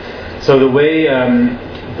So the way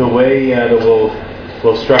that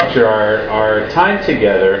we'll structure our time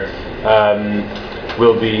together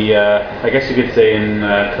will be, I guess you could say, in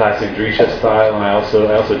classic Drisha style, and I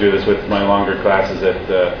also do this with my longer classes at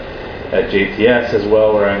JTS as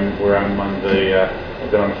well, where I'm on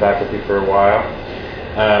I've been on the faculty for a while.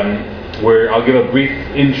 Where I'll give a brief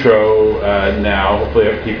intro now.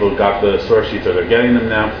 Hopefully, people got the source sheets or they're getting them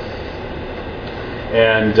now.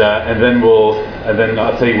 And then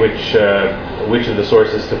I'll tell you which of the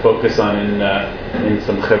sources to focus on in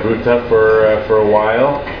some chavruta for a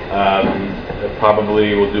while.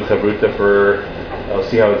 Probably we'll do chavruta for, I'll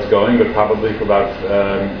see how it's going, but probably for about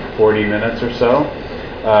 40 minutes or so.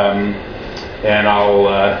 And I'll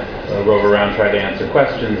rove around, try to answer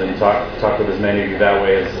questions, and talk with as many of you that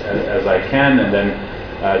way as I can. And then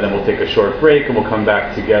we'll take a short break, and we'll come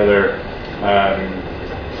back together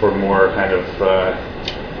for more kind of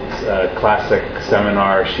classic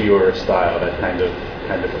seminar shiur style, that kind of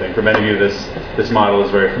thing. For many of you, this model is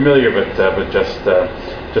very familiar, but just so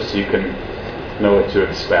you can know what to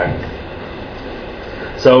expect.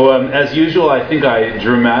 So as usual, I think I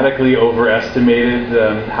dramatically overestimated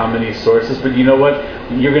how many sources. But you know what?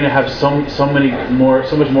 You're going to have so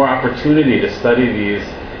much more opportunity to study these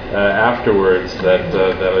afterwards that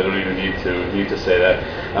I don't even need to say that.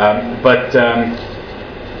 But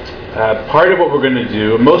part of what we're going to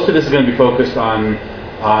do, most of this is going to be focused on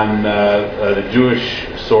the Jewish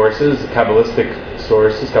sources, Kabbalistic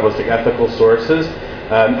sources, Kabbalistic ethical sources.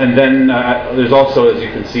 And then there's also, as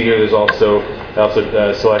you can see here, there's also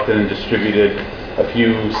selected and distributed a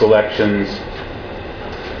few selections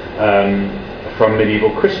from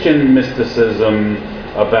medieval Christian mysticism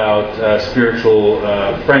about spiritual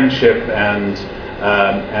friendship and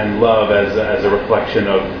love as a reflection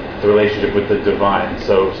of the relationship with the divine.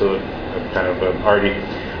 So I've kind of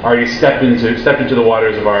already stepped into the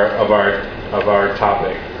waters of our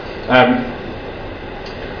topic.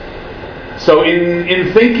 So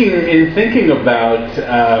in thinking about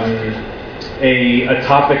a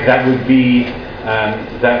topic that would be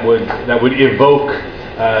that would evoke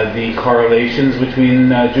the correlations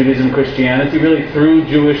between Judaism and Christianity, really through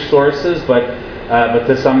Jewish sources, but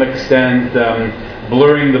to some extent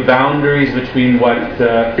blurring the boundaries between what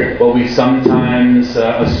we sometimes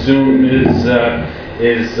assume is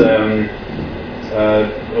a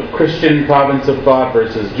Christian province of thought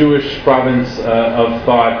versus Jewish province of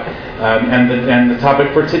thought, and the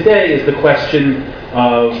topic for today is the question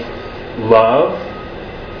of love,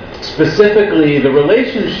 specifically the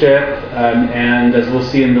relationship, and as we'll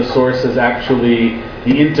see in the sources, actually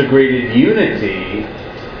the integrated unity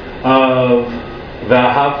of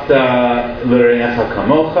V'ahavta l're'echa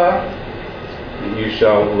kamocha, you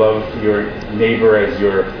shall love your neighbor as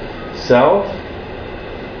yourself,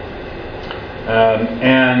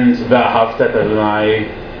 and V'ahavta et Adonai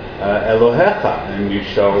Elohecha, and you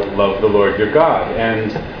shall love the Lord your God.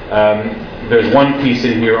 And there's one piece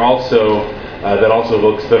in here also that also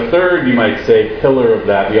evokes the third, you might say, pillar of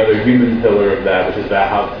that, the other human pillar of that, which is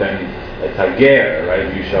V'ahavta et Hager,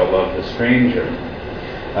 right? You shall love the stranger.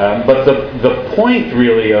 But the point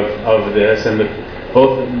really of this, and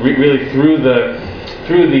really through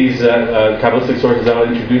these Kabbalistic sources that I'll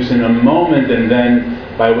introduce in a moment, and then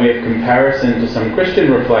by way of comparison to some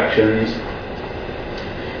Christian reflections,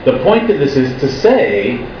 the point of this is to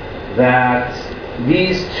say that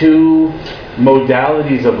these two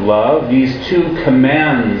modalities of love, these two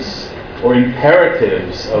commands or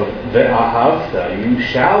imperatives of Ve'ahavta, you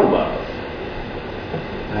shall love,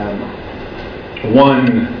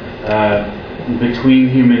 one between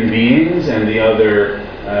human beings and the other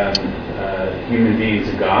human beings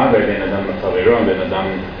and God, Ben Adam L'Chavero and Ben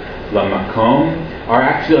Adam L'Makom, are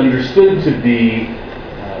actually understood to be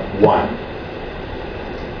one.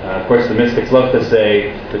 Of course, the mystics love to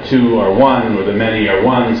say the two are one, or the many are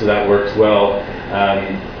one, so that works well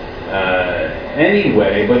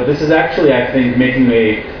anyway. But this is actually, I think, making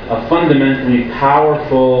a fundamentally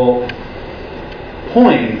powerful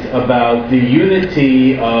point about the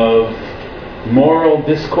unity of moral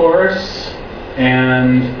discourse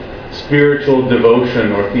and spiritual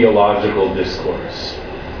devotion or theological discourse.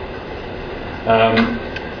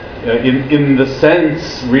 In the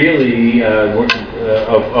sense, really,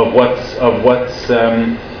 of what's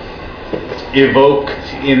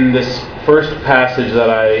evoked in this first passage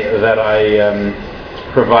that I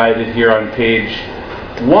provided here on page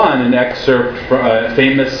 1, an excerpt from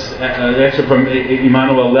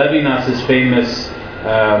Immanuel Levinas's famous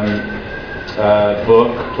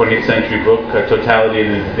book, 20th century book, Totality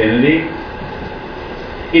and Infinity,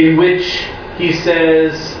 in which he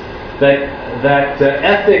says that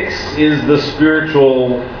ethics is the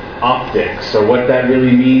spiritual optics, or what that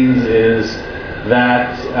really means is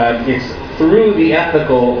that it's through the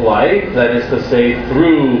ethical life, that is to say,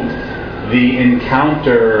 through the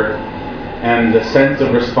encounter and the sense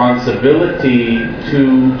of responsibility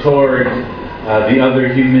toward the other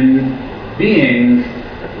human being,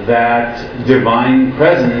 that divine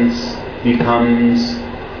presence becomes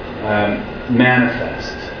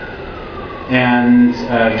manifest. And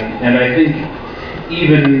I think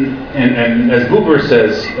even and as Buber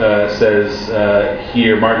says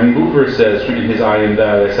here, Martin Buber says in his I Am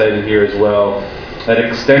Thou, I cited here as well, that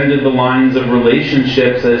extended the lines of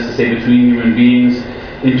relationships, that is to say, between human beings,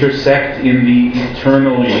 intersect in the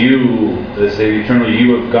eternal you, that is to say, the eternal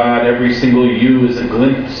you of God. Every single you is a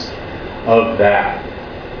glimpse of that.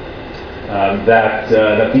 That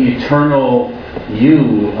the eternal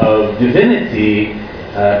you of divinity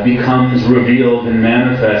becomes revealed and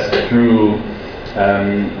manifest through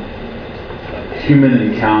human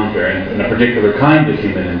encounter, and a particular kind of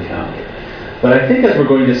human encounter. But I think, as we're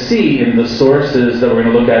going to see in the sources that we're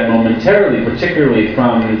going to look at momentarily, particularly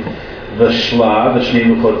from the Shla, the Shnei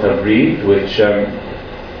Luchot Havrit, which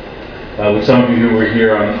some of you who were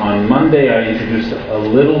here on Monday, I introduced a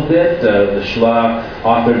little bit. The Shla,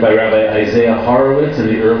 authored by Rabbi Isaiah Horowitz in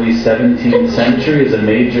the early 17th century, is a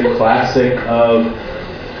major classic of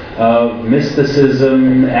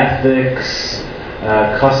mysticism, ethics,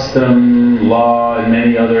 custom, law, and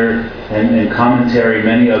many other, and commentary,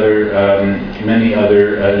 many other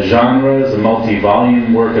genres. A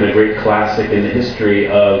multi-volume work and a great classic in the history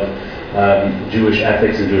of Jewish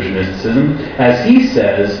ethics and Jewish mysticism. As he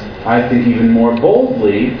says, I think even more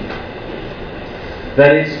boldly,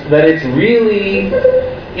 that it's really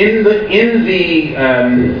in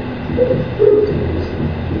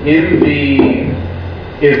the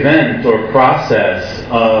event or process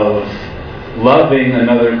of loving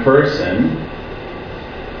another person,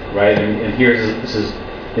 right? And this is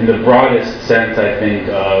in the broadest sense, I think,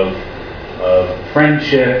 of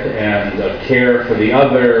friendship and of care for the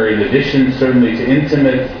other, in addition certainly to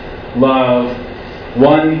intimate love.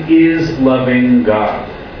 One is loving God.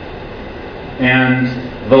 And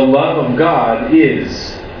the love of God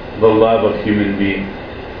is the love of human beings.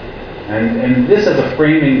 And this as a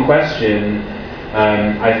framing question,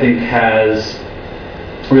 I think, has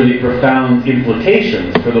really profound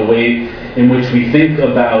implications for the way in which we think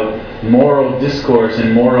about moral discourse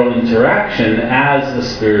and moral interaction as a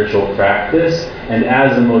spiritual practice and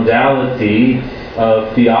as a modality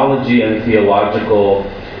of theology and theological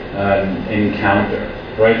encounter,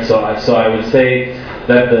 right? So I would say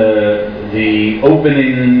that the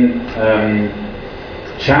opening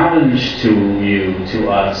challenge to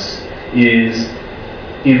us is,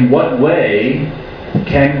 in what way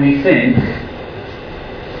can we think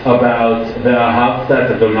about Ve'ahavta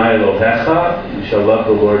et Adonai Elohecha, you shall love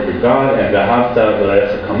the Lord your God, and Ve'ahavta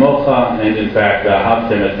v'recha kamocha, and in fact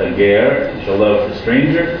Ve'ahavtem et hager, you shall love the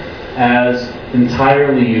stranger, as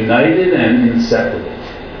entirely united and inseparable.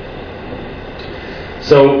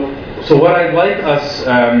 So what I'd like us,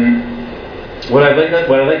 what I'd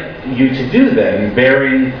like you to do then,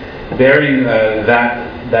 bearing that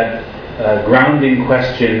grounding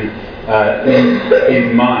question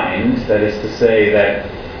in mind, that is to say that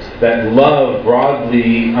love,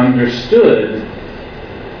 broadly understood,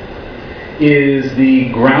 is the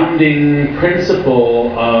grounding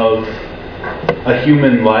principle of a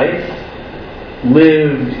human life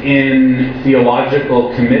lived in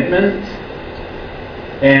theological commitment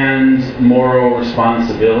and moral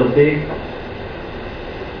responsibility.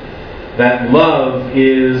 That love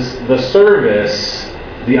is the service,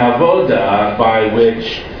 the avoda, by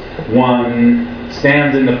which one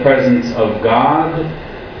stands in the presence of God,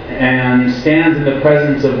 and stands in the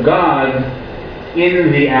presence of God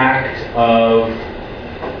in the act of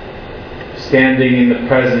standing in the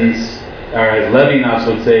presence, or as Levinas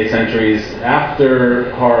would say centuries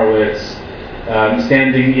after Horowitz,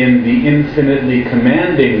 standing in the infinitely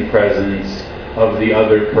commanding presence of the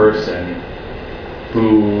other person,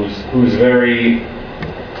 whose very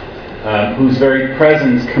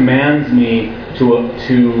presence commands me to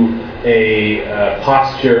a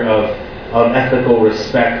posture of ethical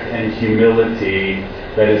respect and humility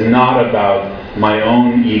that is not about my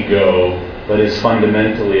own ego, but is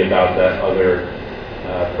fundamentally about that other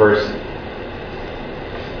person.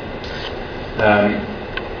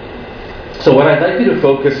 So what I'd like you to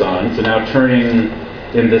focus on, so now turning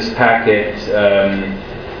in this packet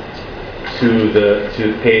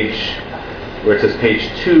to page, where it says page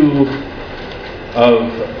 2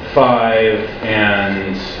 of 5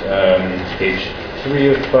 and page 3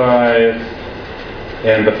 of 5,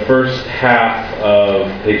 and the first half of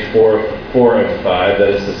page 4 of 5, that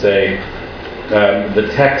is to say, the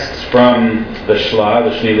texts from the Shla,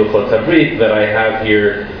 the Shnei Luchot Habrit, that I have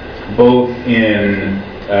here, both in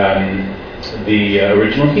the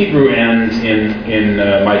original Hebrew and in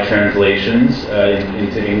my translations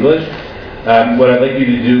into English. What I'd like you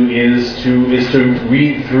to do is to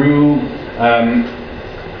read through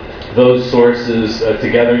those sources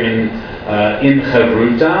together in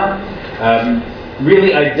Chavruta,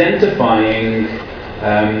 really identifying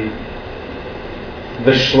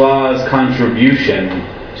the Shla's contribution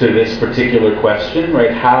to this particular question,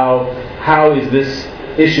 right? How is this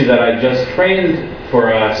issue that I just framed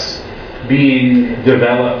for us being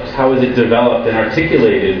developed? How is it developed and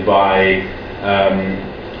articulated by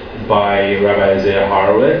Rabbi Isaiah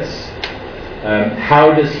Horowitz?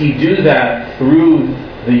 How does he do that through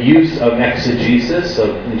the use of exegesis,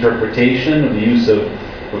 of interpretation, of the use of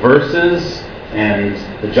verses, and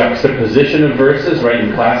the juxtaposition of verses, right,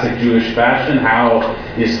 in classic Jewish fashion? How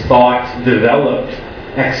is thought developed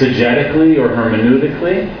exegetically or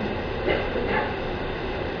hermeneutically?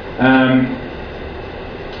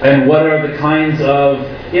 And what are the kinds of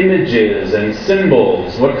images and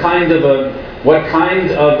symbols? What kind of a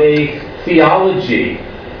theology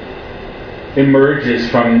emerges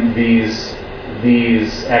from these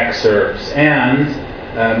excerpts, and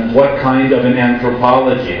what kind of an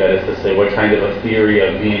anthropology, that is to say, what kind of a theory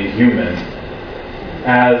of being human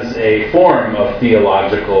as a form of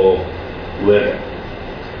theological living.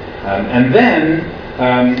 And then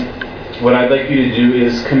what I'd like you to do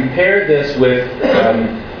is compare this with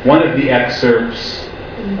one of the excerpts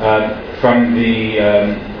from the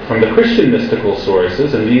Christian mystical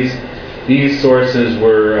sources, and these sources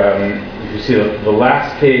were, if you see the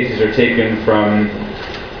last pages are taken from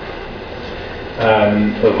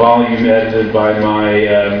a volume edited by my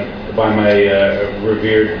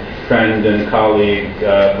revered friend and colleague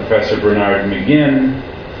Professor Bernard McGinn,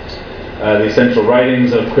 The Essential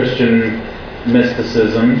Writings of Christian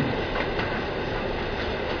Mysticism.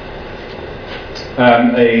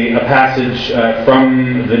 A passage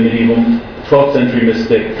from the medieval 12th century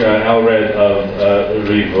mystic Elred of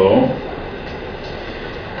Rivaux.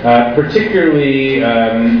 Particularly,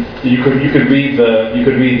 you could read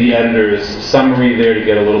the editor's summary there to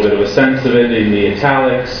get a little bit of a sense of it in the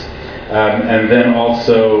italics, and then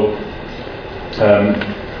also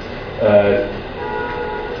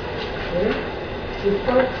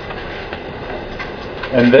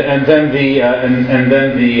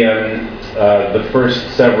the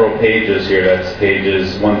first several pages here. That's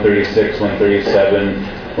pages 136, 137,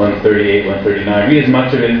 138, 139. Read as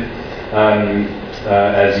much of it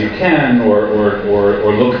as you can, or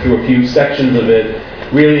look through a few sections of it,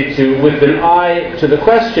 really with an eye to the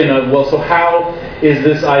question of, well, so how is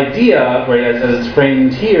this idea, right, as it's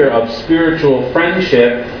framed here, of spiritual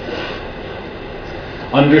friendship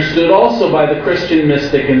understood also by the Christian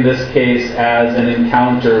mystic in this case as an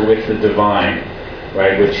encounter with the divine,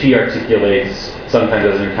 right, which he articulates sometimes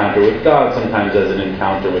as an encounter with God, sometimes as an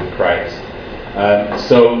encounter with Christ.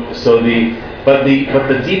 But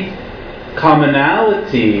the deep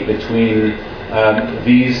commonality between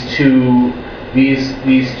these two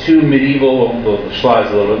medieval, well, Shla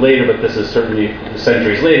is a little bit later, but this is certainly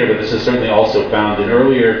centuries later, but this is certainly also found in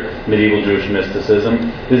earlier medieval Jewish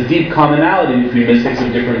mysticism. This deep commonality between mystics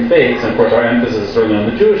of different faiths, and of course our emphasis is certainly on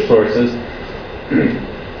the Jewish sources.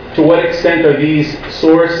 To what extent are these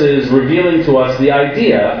sources revealing to us the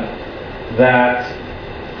idea that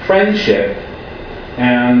friendship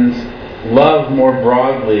and love more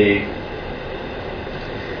broadly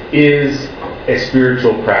is a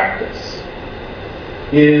spiritual practice,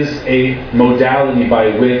 is a modality by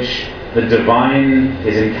which the divine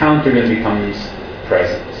is encountered and becomes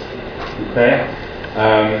present. Okay?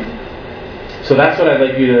 So that's what I'd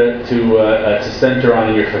like you to center on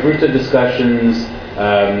in your Chavruta discussions.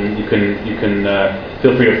 You can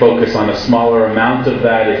feel free to focus on a smaller amount of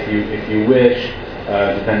that if you wish,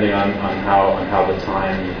 depending on how the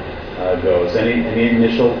time goes. Any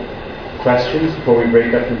initial questions before we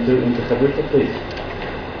break up into Chavruta, please?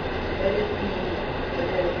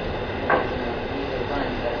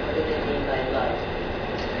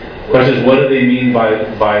 Question is, what do they mean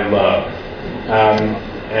by love?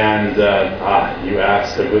 You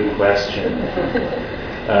asked a good question.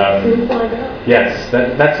 Yes,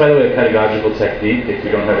 that's, by the way, a pedagogical technique. If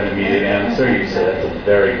you don't have an immediate answer, you say that's a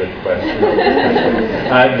very good question.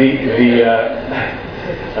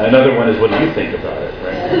 Another one is, what do you think about it?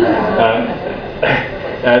 Right?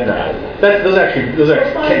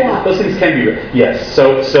 Those things can be. Yes.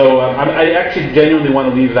 So I actually genuinely want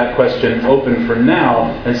to leave that question open for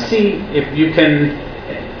now and see if you can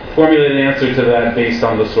formulate an answer to that based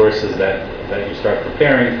on the sources that you start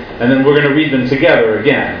preparing, and then we're going to read them together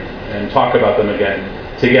again and talk about them again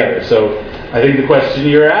together. So I think the question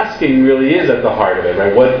you're asking really is at the heart of it,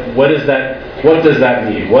 right? What does that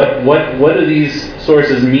mean? What do these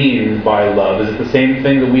sources mean by love? Is it the same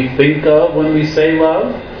thing that we think of when we say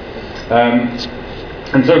love?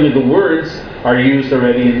 And certainly the words are used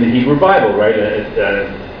already in the Hebrew Bible, right?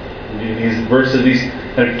 These verses, these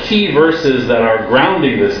key verses that are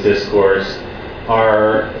grounding this discourse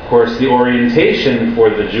are, of course, the orientation for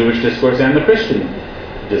the Jewish discourse and the Christian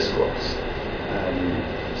discourse.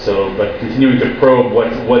 But continuing to probe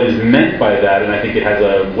what is meant by that, and I think it has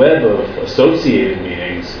a web of associated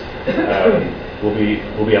meanings, will be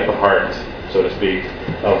at the heart, so to speak,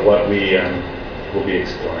 of what we will be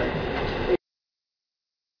exploring.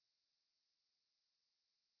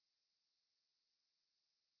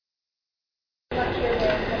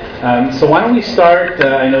 So why don't we start?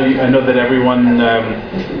 I know that everyone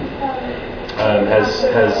has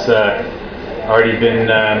already been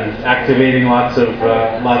activating lots of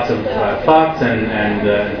thoughts and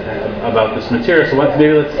about this material. So let's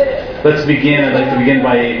begin. I'd like to begin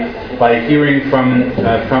by hearing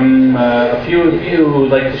from a few of you who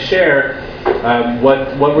would like to share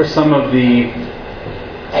what were some of the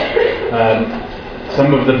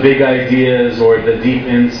big ideas or the deep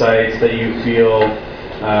insights that you feel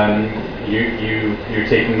you're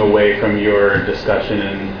taking away from your discussion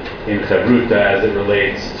in Chavruta as it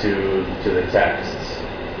relates to the texts.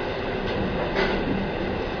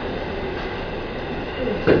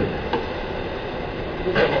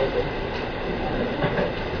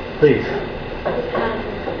 Please. We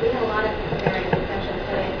had a lot of varying discussions,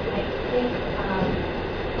 but I think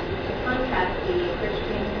to contrast the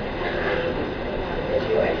Christian and the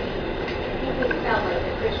Jewish, I think we felt like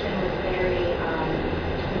the Christian was very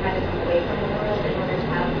had to come away from the world in order to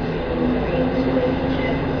have to create this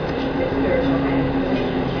relationship, this spiritual kind of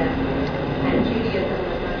relationship. And Judaism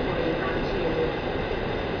was much more you have to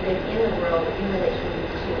live in the world in relation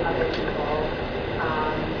to other people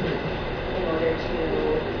in order to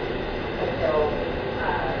fulfill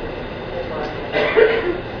the Torah.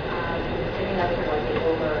 I think that's sort of like the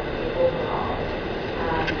overall.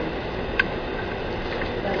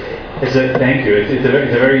 Thank you. It's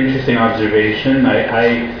a very interesting observation.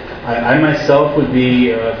 I myself would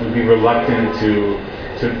be reluctant to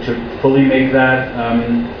fully make that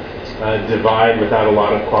divide without a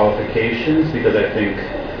lot of qualifications, because I think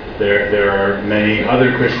there are many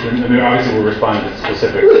other Christians. I mean, obviously we're responding to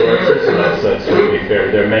specific sources, so that's certainly fair.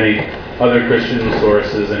 There are many other Christian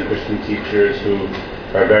sources and Christian teachers who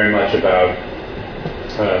are very much about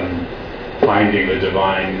finding the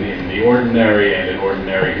divine in the ordinary and in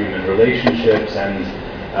ordinary human relationships, and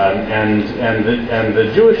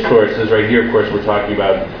the Jewish sources. Right here, of course, we're talking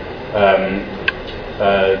about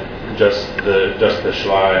just the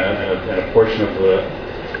Shla and a portion of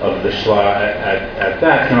the Shla at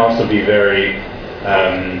that can also be very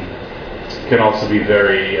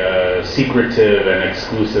secretive and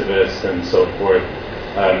exclusivist and so forth.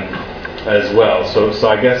 As well, so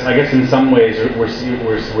I guess in some ways we're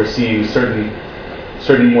seeing certain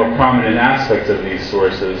more prominent aspects of these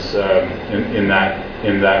sources in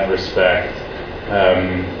that respect.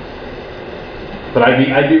 But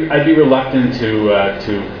I'd be reluctant to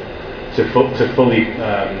fully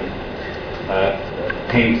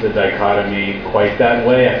paint the dichotomy quite that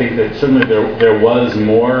way. I think that certainly there was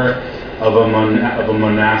more of a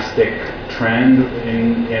monastic trend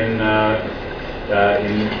in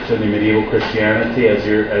certainly medieval Christianity, as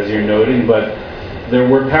you're noting, but there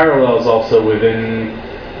were parallels also within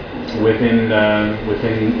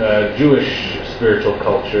Jewish spiritual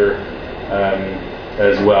culture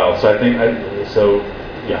as well. So I think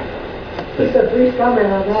yeah. Just a brief comment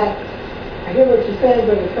on that. I hear what you're saying,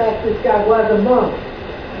 but in fact, this guy was a monk,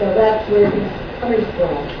 so that's where he's coming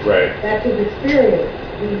from. Right. That's his experience.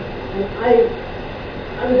 I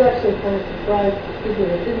was actually kind of surprised to see that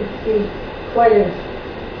it didn't seem quite as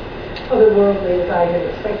otherworldly as I had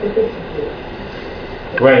expected it to be.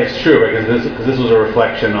 Right, it's true, because this was a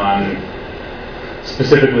reflection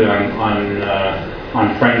specifically on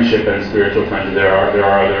friendship and spiritual friendship. There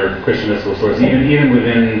are other Christian mystical sources, even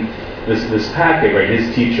within this packet. Right,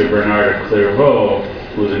 his teacher Bernard of Clairvaux,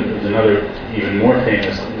 who was another even more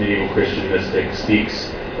famous medieval Christian mystic,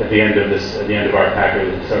 speaks at the end of our packet.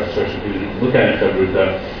 Look at it,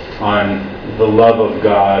 Chavruta, on the love of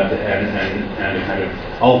God and a kind of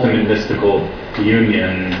ultimate mystical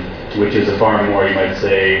union, which is a far more, you might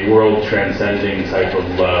say, world-transcending type of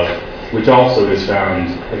love, which also is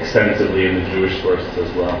found extensively in the Jewish sources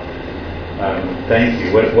as well. Thank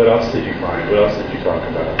you. What else did you find? What else did you talk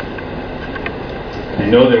about? I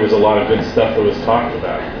know there was a lot of good stuff that was talked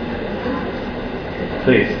about.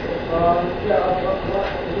 Please. We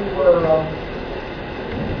were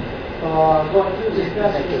going through this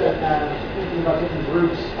message and thinking about different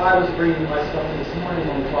groups. I was bringing my stuff in this morning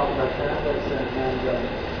when we talked about Catholics, and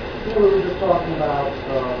we were just talking about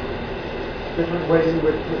different ways in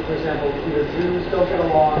which, for example, either Jews don't get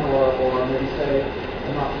along, or maybe say,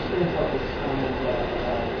 I'm not just being focused on,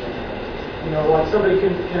 like somebody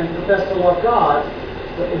can profess to love God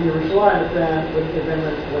in Yerushalayim, but then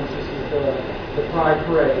when she sees the Pride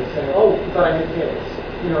Parade, they say, oh, but I hate gays.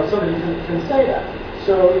 Somebody can say that.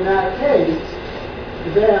 So in that case,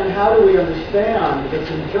 then how do we understand this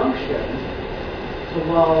injunction to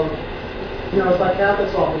love? It's like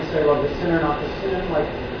Catholics often say, love the sinner, not the sin. Like,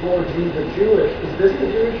 what would be the Jewish? Is this the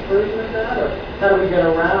Jewish version of that, or how do we get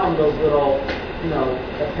around those little,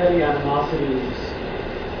 petty animosities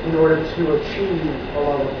in order to achieve a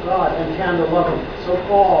love of God? And can the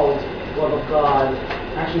so-called love of God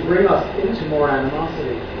actually bring us into more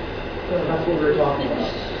animosity? So that's what we were talking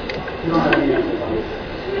about. You don't have any answer on it.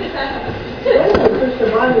 Well, the Christian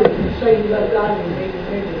Bible, you say you love God and you hate your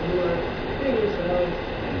neighbor, you are previous to those.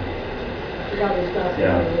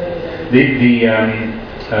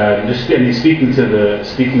 Speaking to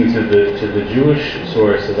the Jewish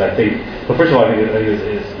sources, I think. Well, first of all, I think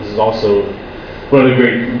this is also one of the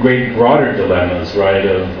great broader dilemmas, right?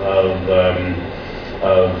 Of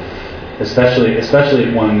especially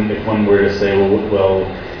if one were to say, well,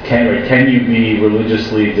 can you be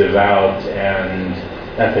religiously devout and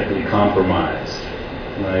ethically compromised,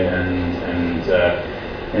 right? And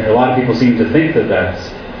a lot of people seem to think that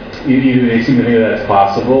that's. Either they seem to think that that's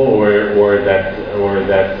possible, or that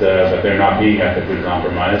they're not being ethically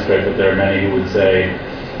compromised, right? But there are many who would say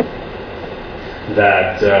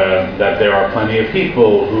that there are plenty of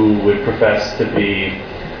people who would profess to be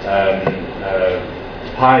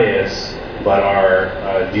pious but are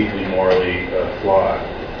deeply morally flawed.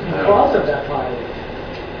 Because of that piety,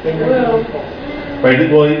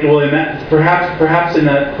 right. Well, in that, perhaps in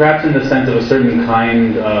the sense of a certain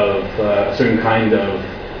kind of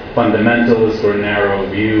fundamentalist or narrow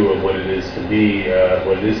view of what it is to be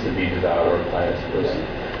devout or a pious person.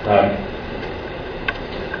 I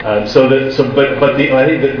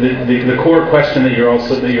think the core question that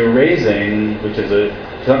you're raising, which is to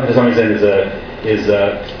some extent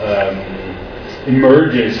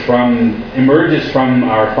emerges from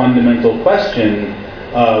our fundamental question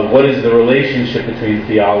of what is the relationship between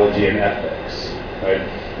theology and ethics, right?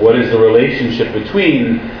 What is the relationship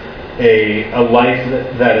between a life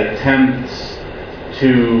that attempts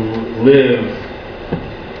to live,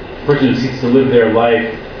 a person who seeks to live their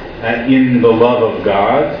life in the love of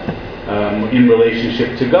God, in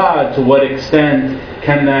relationship to God, to what extent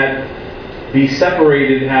can that be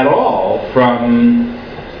separated at all from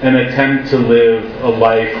an attempt to live a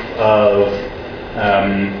life of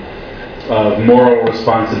moral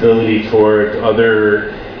responsibility toward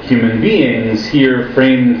other human beings, here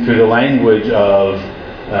framed through the language of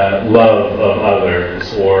love of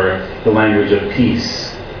others, or the language of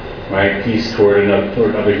peace, right? Peace toward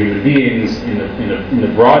other human beings in the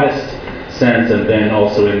broadest sense, and then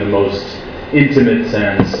also in the most intimate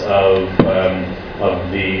sense of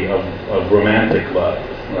romantic love,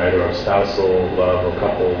 right, or of spousal love, or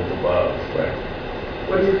coupled love, right?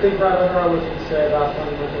 What do you think Rabbi Horowitz would say about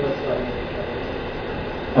fundamentalists fighting with each other?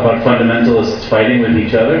 About fundamentalists fighting with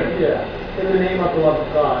each other? Yeah. In the name of the love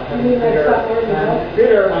of God, having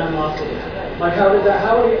bitter animosity. Like I wonder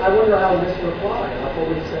how this would apply. Like what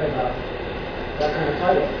would you say about that kind of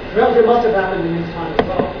fighting? Well, it must have happened in his time as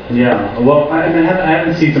well. Yeah. Well, I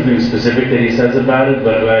haven't seen something specific that he says about it,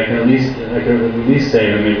 but I can at least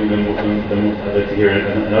say, and maybe then I'd like to hear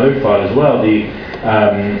another thought as well.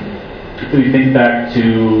 If we think back to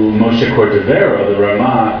Moshe Cordovero, the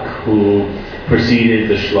Ramak, who preceded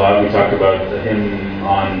the Shlag, we talked about him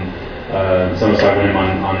on. Someone was talking to him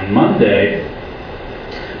on Monday,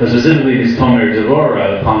 but specifically his Tomer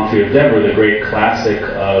Devorah, the Palm Tree of Deborah, the great classic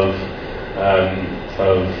of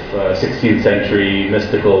 16th century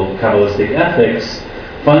mystical Kabbalistic ethics.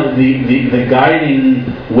 The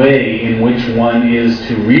guiding way in which one is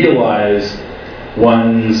to realize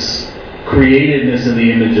one's createdness in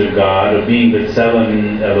the image of God, of being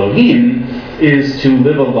B'Tselem Elohim, is to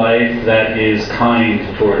live a life that is kind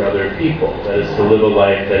toward other people. That is to live a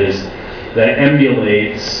life that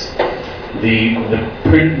emulates the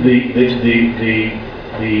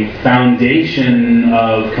foundation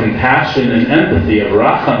of compassion and empathy, of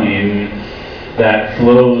rachamim, that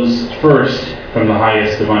flows first from the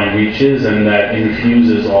highest divine reaches and that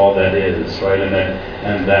infuses all that is, right?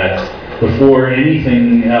 And that before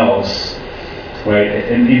anything else, right?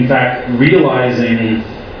 And in fact, realizing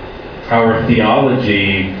our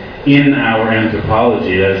theology in our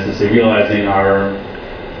anthropology, that is to say, realizing our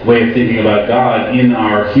way of thinking about God in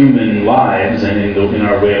our human lives and in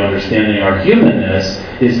our way of understanding our humanness,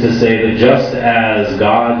 is to say that just as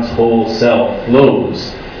God's whole self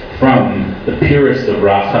flows from the purest of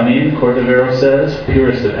rachamim, Cordovero says,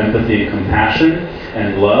 purest of empathy and compassion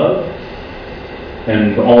and love,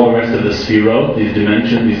 and all the rest of the sphirot, these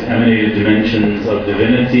dimensions, these emanated dimensions of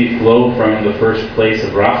divinity flow from the first place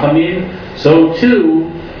of rachamim, so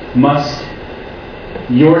too must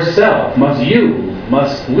yourself, must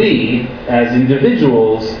we as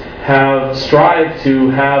individuals strive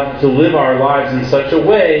to live our lives in such a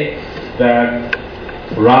way that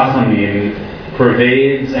rachamim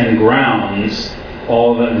pervades and grounds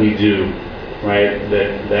all that we do, right?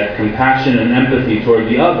 That compassion and empathy toward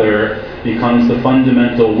the other becomes the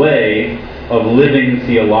fundamental way of living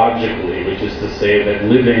theologically, which is to say that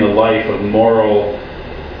living a life of the moral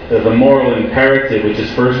imperative, which is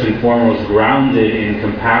first and foremost grounded in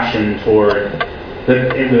compassion toward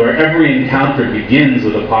where every encounter begins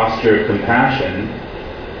with a posture of compassion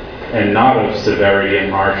and not of severity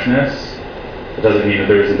and harshness. It doesn't mean that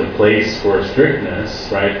there isn't a place for strictness,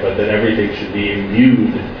 right? But that everything should be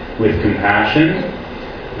imbued with compassion.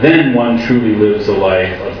 Then one truly lives a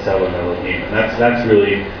life of Tzelem Elohim. And that's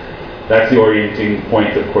the orienting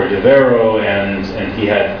point of Cordovero, and he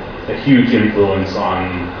had a huge influence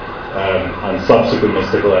on subsequent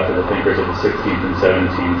mystical ethical thinkers of the 16th and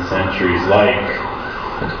 17th centuries, like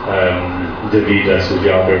Davidas, who's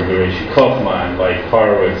the author of the Reishi Chochmah, and like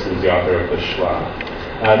Horowitz, who's the author of the Shla.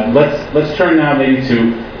 Let's turn now maybe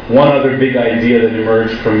to one other big idea that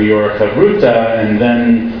emerged from your Chavruta, and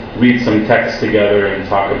then read some text together and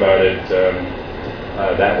talk about it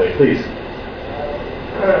that way, please. We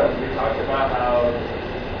talked about how,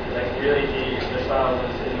 really the style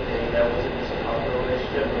was anything that wasn't just a cultural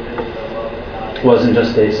relationship, but really the love of God. Wasn't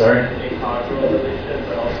just a cultural relationship,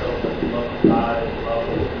 but also the love of God and love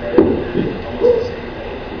of humanity is almost the same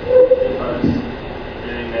thing, because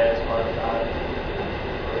really man is part of God.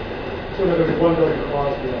 So that there's one building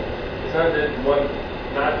cause the other. It's not that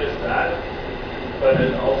not just that, but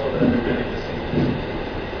it's also that they're really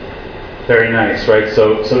distinct. Very nice, right?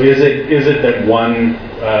 So is it that one,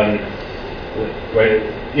 right?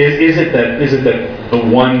 Is it that the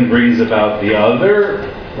one brings about the other,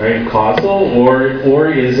 right? Causal,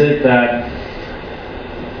 or is it that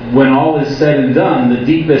when all is said and done, the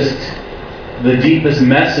deepest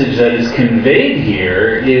message that is conveyed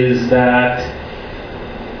here is that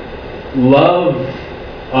love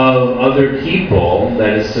of other people,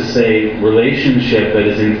 that is to say, relationship that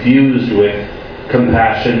is infused with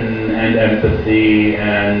compassion and empathy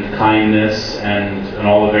and kindness and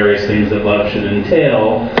all the various things that love should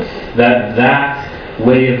entail, that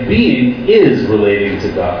way of being is relating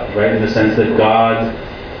to God, right? In the sense that God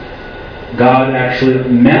actually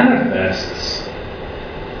manifests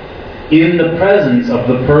in the presence of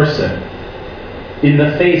the person, in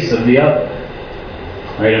the face of the other.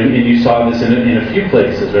 Right, and you saw this in a few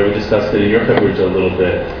places, where we discussed it in your coverage a little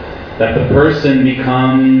bit, that the person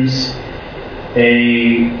becomes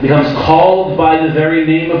called by the very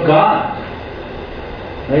name of God,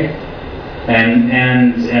 right?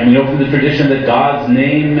 And we know from the tradition that God's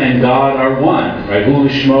name and God are one, right? Hu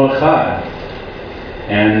Shmo Echad.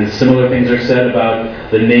 And similar things are said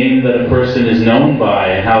about the name that a person is known by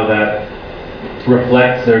and how that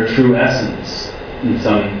reflects their true essence in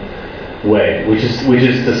some way, which is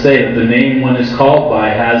to say that the name one is called by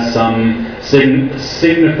has some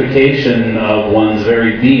signification of one's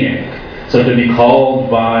very being. So to be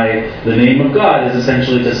called by the name of God is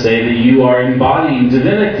essentially to say that you are embodying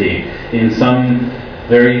divinity in some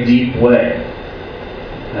very deep way.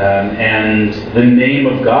 And the name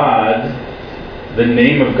of God in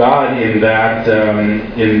that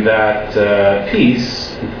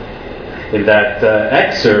piece, in that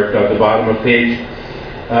excerpt at the bottom of page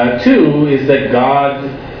 2, is that God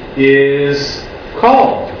is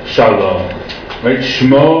called Shalom, right?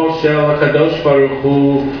 Shmo Shel HaKadosh Baruch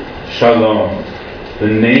Hu Shalom. The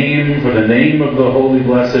name of the Holy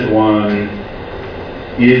Blessed One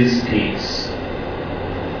is peace.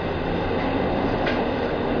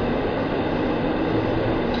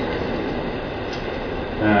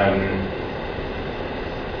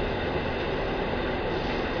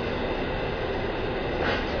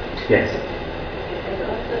 Yes. It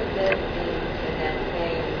also says in that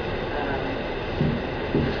same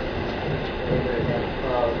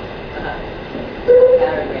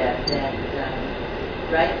paragraph that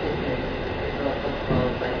righteousness is also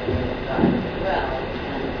called by the name of God as well.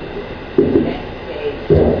 And the next page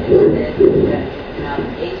it says that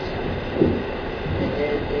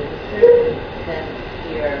sense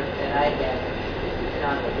here that I get is an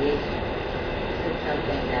obligation. This is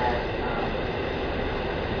something that,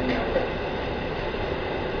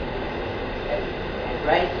 as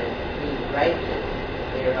righteous, being righteous,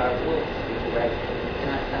 there are rules to be righteous. It's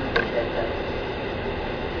not something that just,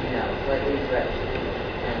 what is righteous.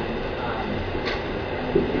 And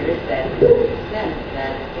there is that sense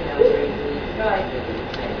that, we're easily tried with these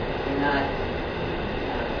things. We're not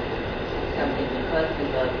something because we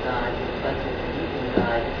love God, because we believe in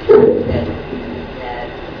God, that we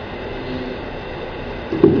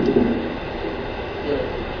feel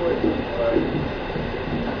it's important or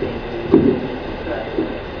something we need to try.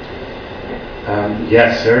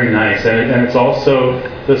 Yes, very nice. And it's also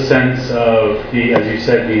the sense of as you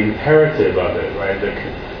said, the imperative of it, right?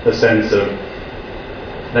 The sense of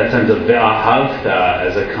ve'ahavta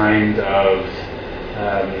as a kind of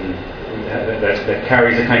that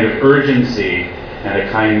carries a kind of urgency and a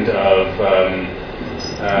kind of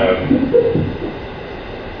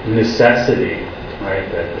necessity, right?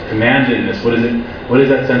 That the commandedness. What is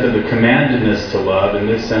that sense of the commandedness to love? In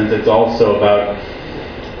this sense, it's also about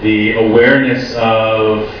the awareness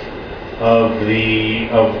of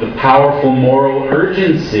the powerful moral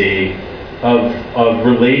urgency of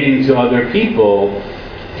relating to other people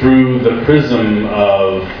through the prism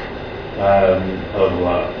of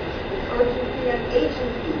love. Urgency and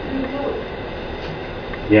agency through will.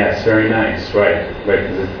 Yes, very nice. Right.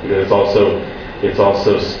 Because it's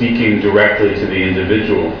also speaking directly to the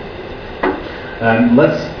individual.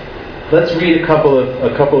 Let's read a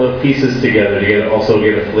couple of pieces together to get a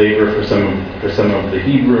flavor for some of the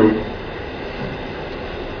Hebrew.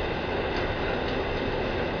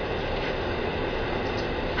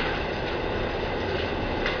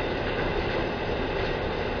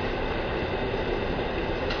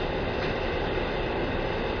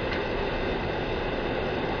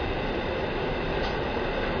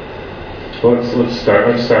 So let's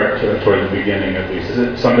start toward the beginning at least. Is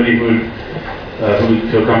it somebody who would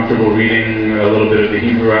feel comfortable reading a little bit of the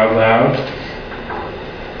Hebrew out loud?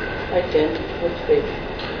 I can. Which page?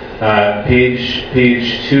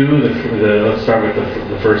 Page 2. Let's start with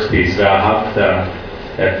the first piece. Ve'ahavta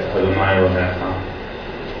et Adonai Elohecha.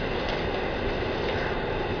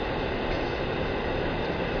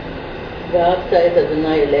 ואהבת את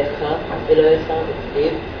אדוני אליך, אלוהיך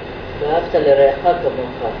בפיו, ואהבת לרעך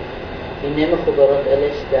כמוך. הנה מחוברות אלה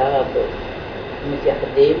שתי אהבות,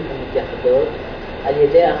 המתייחדים ומתייחדות, על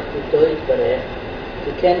ידי אחדותו יתברך,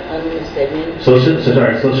 וכן אנו מסיימים. So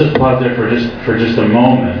let's just pause there for just a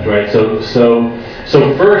moment, right? So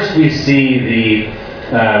first we see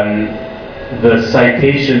the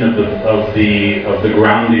citation of the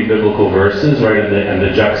grounding biblical verses, right, and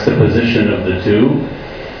the juxtaposition of the two.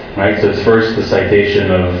 Right, so it's first the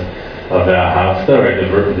citation of Ve'ahavta, right,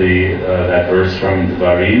 that verse from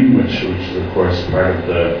Devarim, which is of course part of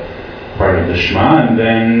the Shema, and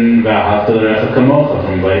then Ve'ahavta l'recha kamocha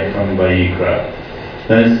from Vayikra.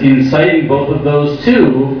 And in citing both of those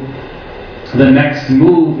two, the next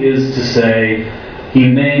move is to say,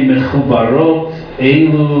 Hine mechubarot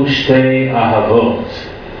elu shtei ahavot.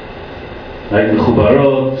 Right,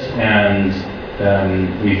 mechubarot and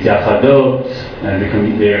mityachadot, and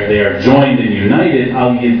they are joined and united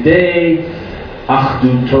al yedei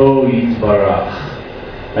achduto yitbarach.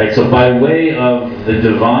 Right, so by way of the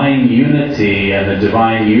divine unity and the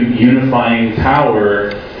divine unifying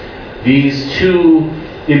power, these two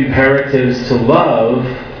imperatives to love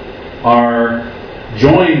are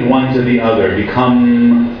joined one to the other.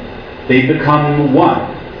 They become one.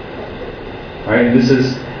 Right, and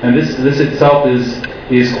this itself is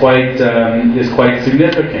quite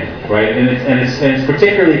significant, right? And it's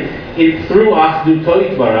particularly through Achduto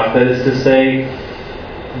Yitbarach, that is to say,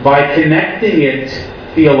 by connecting it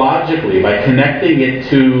theologically, by connecting it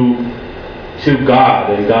to God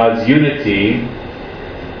and God's unity,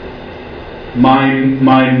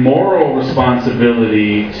 my moral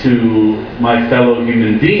responsibility to my fellow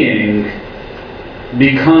human being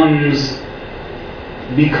becomes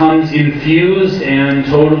infused and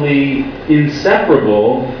totally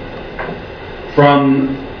inseparable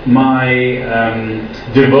from my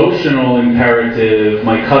devotional imperative,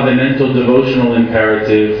 my covenantal devotional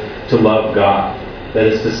imperative to love God. That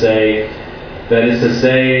is to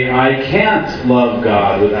say, I can't love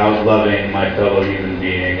God without loving my fellow human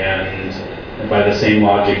being, and by the same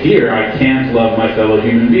logic here, I can't love my fellow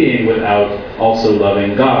human being without also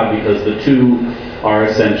loving God, because the two are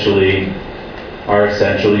essentially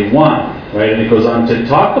one, right? And it goes on to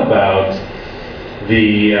talk about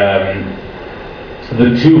the the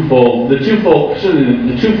twofold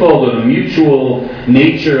or the mutual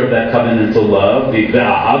nature of that covenantal love,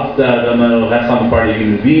 that's on the part of the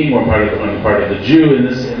human being or on the part of the Jew in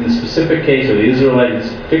this specific case, or the Israelite in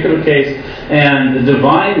this particular case, and the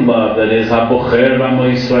divine love that is habocher b'amo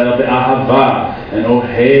Yisrael be'ahava and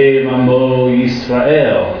ohev b'amo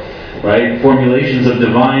Yisrael, right? Formulations of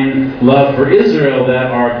divine love for Israel that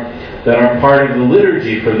are part of the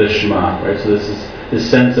liturgy for the Shema, right? So this is this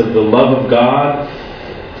sense of the love of God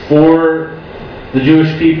for the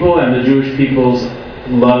Jewish people and the Jewish people's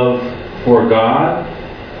love for God,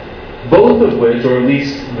 both of which, or at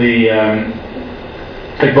least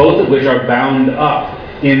both of which are bound up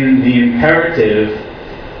in the imperative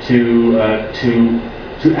to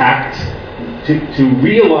act, to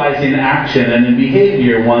realize in action and in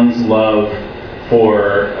behavior one's love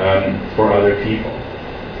for other people.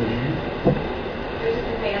 There's just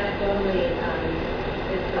to say anecdotally,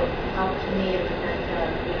 this would help to me in the sense of,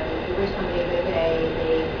 you wish somebody a good day,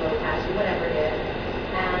 they go past you, whatever it is,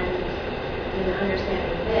 and in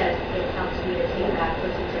understanding this, it helps me to take that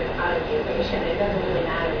person sort of out of the equation. It doesn't really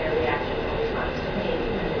matter their reaction or response to me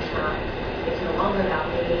because it's no longer about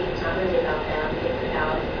me, it's not really about them, it's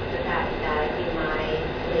about the fact that in my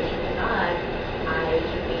relation to God, I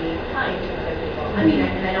should be kind to other people. I mean,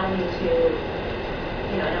 and I don't mean to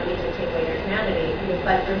take away their humanity,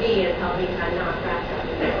 but for me, it's helping me I'm not wrapped up in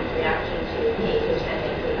people's reaction to me, which then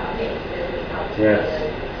makes it about me. It really helps me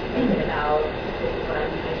to make it about this is what I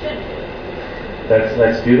should do.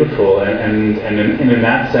 That's beautiful, and in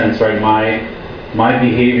that sense, right? My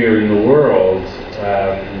behavior in the world,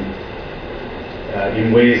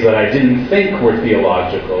 in ways that I didn't think were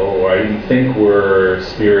theological or I didn't think were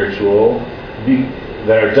spiritual,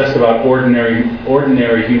 that are just about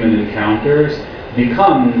ordinary human encounters,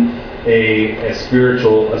 become a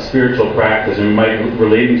spiritual practice. And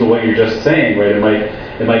relating to what you're just saying, right?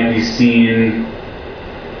 It might be seen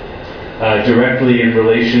directly in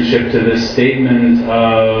relationship to this statement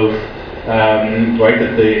of right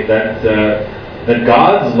that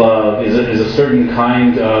God's love is a certain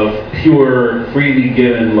kind of pure, freely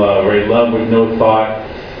given love, right? Love with no thought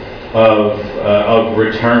of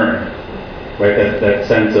return, right? That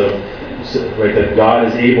sense of right that God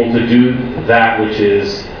is able to do that which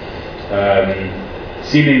is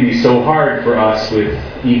seemingly so hard for us with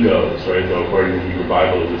egos, right? Though according to the Hebrew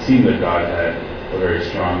Bible, it would seem that God had a very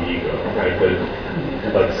strong ego, right?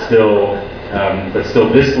 But still,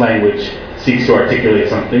 this language seeks to articulate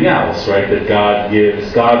something else, right? That God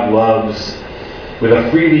loves with a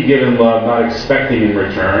freely given love, not expecting in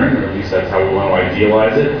return, or at least that's how we want to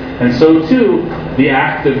idealize it. And so too, the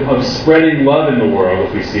act of spreading love in the world,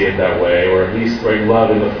 if we see it that way, or at least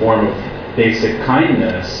love in the form of basic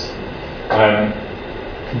kindness,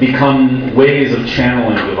 become ways of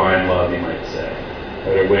channeling divine love, you might say.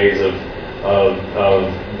 Or ways of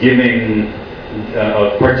giving,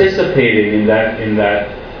 of participating in that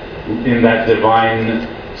divine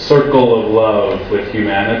circle of love with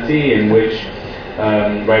humanity, in which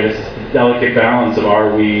it's this delicate balance of,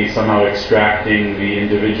 are we somehow extracting the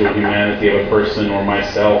individual humanity of a person or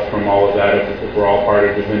myself from all of that if we're all part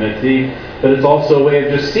of divinity? But it's also a way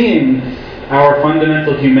of just seeing our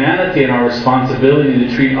fundamental humanity and our responsibility to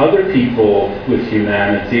treat other people with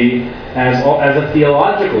humanity as a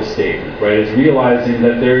theological statement, right? It's realizing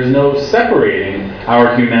that there is no separating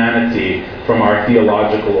our humanity from our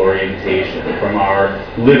theological orientation, from our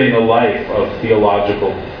living a life of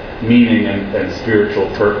theological meaning and spiritual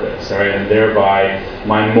purpose, right? And thereby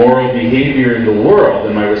my moral behavior in the world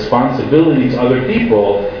and my responsibility to other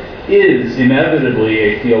people is inevitably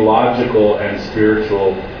a theological and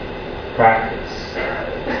spiritual practice.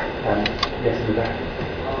 Yes, in the back.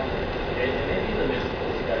 Maybe the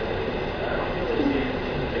mystical guys, I don't really see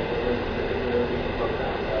particularly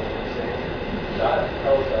profound about what you're saying. God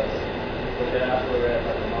tells us what the apple red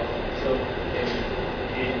by the mouth. So in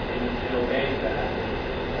obeying that,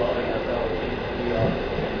 loving our fellow people, we are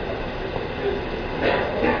obeying God.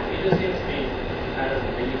 He just seems to be kind of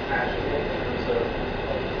rehashing it in terms of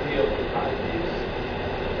theocracies.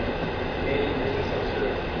 Maybe this is some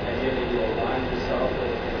sort of idea that you align yourself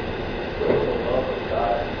with the love of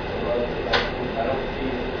God, the love of God. I don't see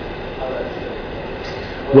how that's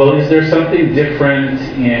it. Well, is there something different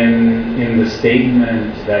in the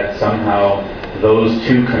statement that somehow those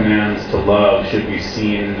two commands to love should be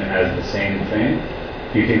seen as the same thing?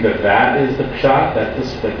 Do you think that is the pshat,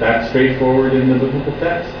 that's straightforward in the biblical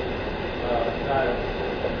text?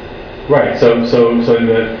 Right. So as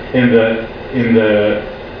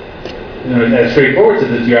straightforward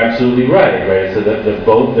as you're absolutely right. So that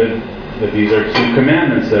these are two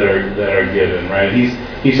commandments that are given, right?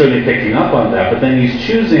 he's certainly picking up on that, but then he's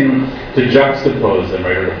choosing to juxtapose them,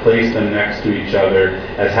 right, or to place them next to each other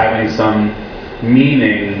as having some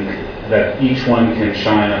meaning that each one can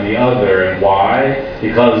shine on the other. And why?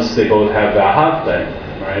 Because they both have v'ahavta,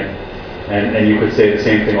 right? And you could say the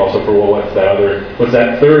same thing also for, well, what's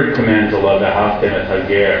that third command to love, v'ahavta et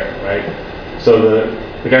hager, right? So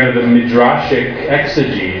the kind of the midrashic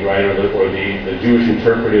exegete, right, or the Jewish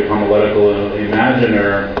interpretive homiletical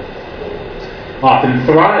imaginer often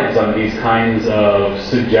thrives on these kinds of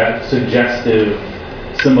suggestive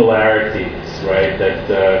similarities, right?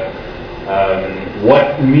 That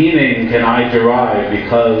what meaning can I derive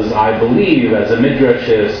because I believe as a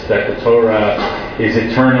midrashist that the Torah is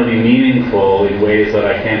eternally meaningful in ways that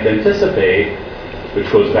I can't anticipate, which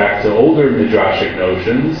goes back to older midrashic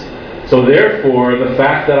notions. So therefore, the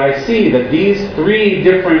fact that I see that these three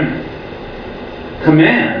different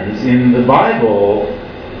commands in the Bible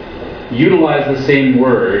utilize the same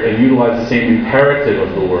word and utilize the same imperative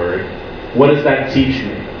of the word, what does that teach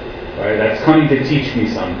me? Right? That's coming to teach me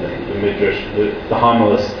something, the midrash, the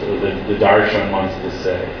homilist, or the darshan wants to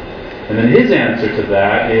say. And then his answer to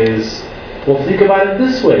that is, well, think about it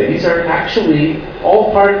this way. These are actually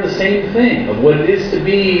all part of the same thing, of what it is to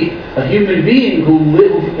be a human being who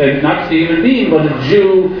lives, and not just a human being, but a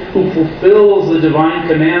Jew who fulfills the divine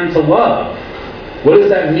command to love. What does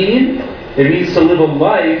that mean? It means to live a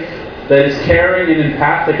life that is caring and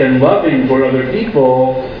empathic and loving toward other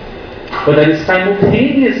people, but that is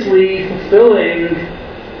simultaneously fulfilling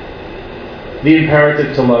the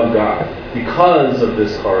imperative to love God because of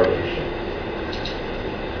this correlation.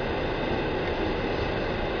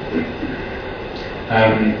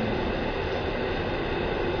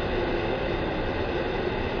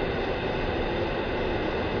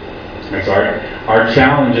 So our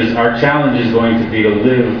challenge is going to be to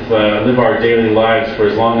live our daily lives for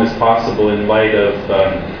as long as possible in light of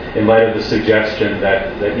the suggestion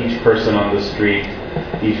that each person on the street,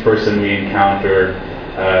 each person we encounter,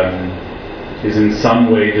 is in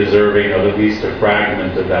some way deserving of at least a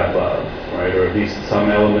fragment of that love, right? Or at least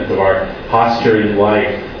some element of our posture in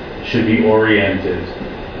life should be oriented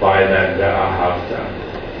by that v'ahavta.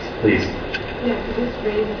 Please. Yeah, so this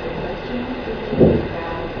raises a question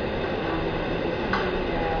about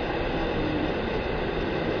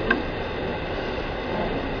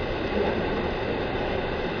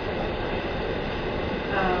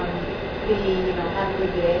something that have a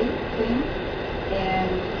good day thing,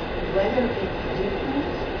 and whether it's different.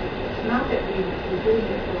 It's not that we're doing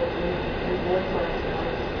it for reward for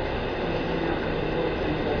ourselves, maybe not for reward for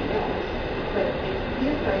anybody else, but it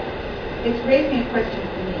feels like it's raising a question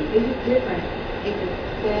for me. Is it different if it's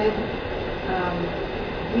said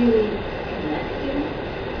really connected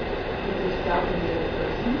with yourself and the other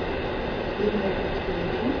person, even if it's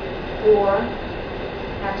fleeting, or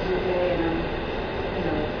have a good day and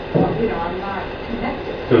I'm not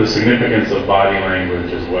connected. So the significance of body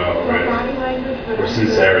language as well, right? Body language, but or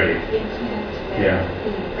sincerity. Intent and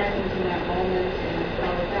being present in that moment and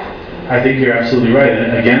all of that. I think you're absolutely right.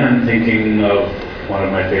 And again, I'm thinking of one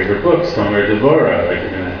of my favorite books, Tomer Devorah. Like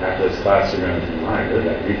you're going to after this class, you're going to think, my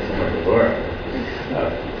goodness, read Tomer Devorah.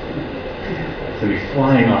 It's going to be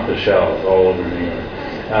flying off the shelves all over New York.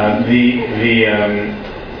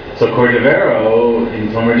 So Cordovero in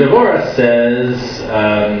Tomer Devorah says,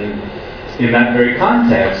 in that very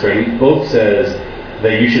context, right, he both says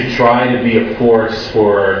that you should try to be a force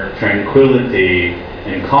for tranquility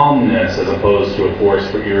and calmness as opposed to a force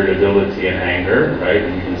for irritability and anger, right?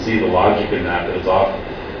 And you can see the logic in that, but it's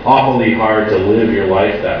awfully hard to live your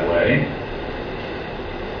life that way.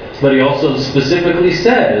 But he also specifically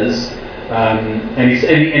says,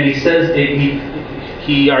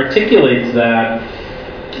 he articulates that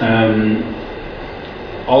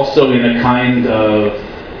also in a kind of,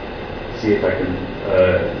 see if I can,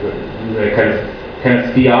 kind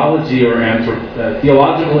of theology or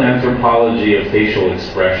theological anthropology of facial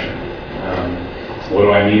expression. What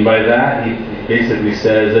do I mean by that? He basically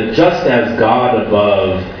says that just as God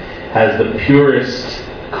above has the purest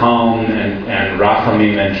calm and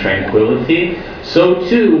rachamim and tranquility, so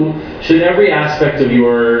too should every aspect of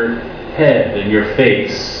your head and your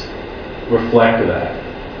face reflect that.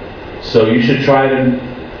 So you should try to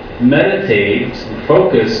meditate,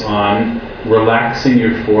 focus on relaxing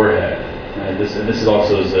your forehead. This is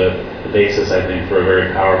also the basis, I think, for a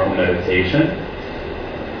very powerful meditation.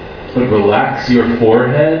 But relax your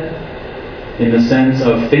forehead in the sense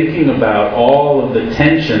of thinking about all of the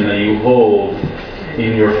tension that you hold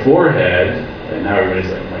in your forehead. And now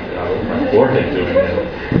everybody's like, my God, what's my forehead doing?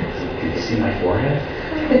 Can you see my forehead?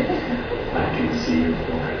 I can see your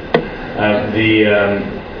forehead.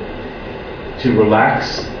 to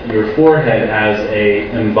relax your forehead as a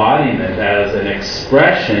embodiment, as an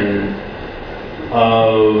expression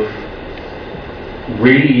of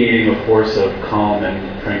radiating a force of calm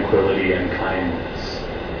and tranquility and kindness,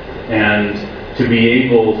 and to be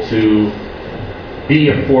able to be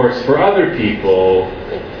a force for other people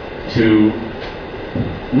to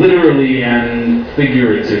literally and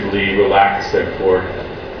figuratively relax their forehead,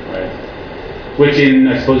 right? Which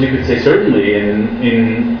I suppose you could say certainly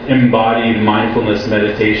in embodied mindfulness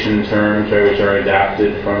meditation terms, right, which are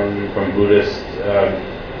adapted from Buddhist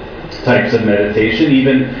types of meditation,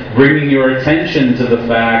 even bringing your attention to the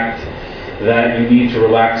fact that you need to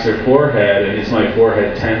relax your forehead, and is my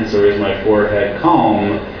forehead tense or is my forehead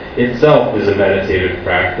calm, itself is a meditative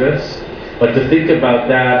practice. But to think about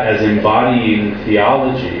that as embodying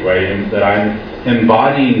theology, right, and that I'm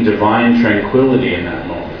embodying divine tranquility in that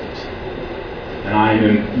moment, and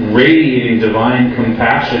I'm radiating divine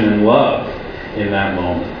compassion and love in that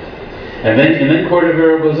moment. And then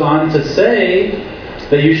Cordovero goes on to say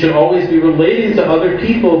that you should always be relating to other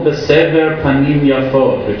people besever panim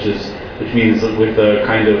yafot, which means with a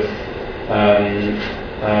kind of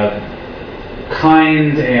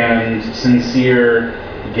kind and sincere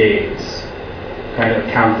gaze, kind of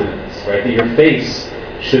countenance, right? That your face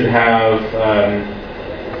should have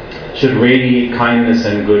should radiate kindness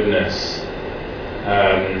and goodness,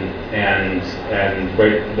 and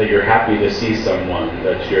right, that you're happy to see someone,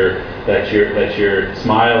 that you're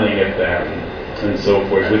smiling at them, and so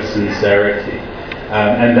forth, with sincerity,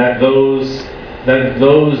 and that those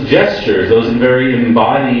gestures, those very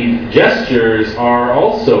embodied gestures, are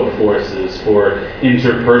also forces for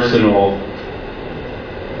interpersonal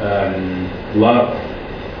love,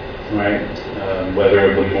 right?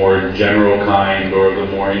 Whether of the more general kind or the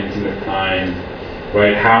more intimate kind,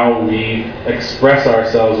 right? How we express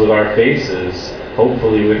ourselves with our faces,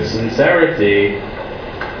 hopefully with sincerity,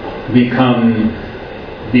 become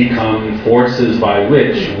forces by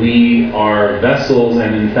which we are vessels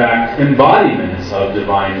and in fact embodiments of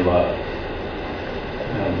divine love.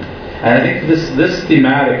 And I think this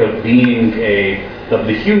thematic of being of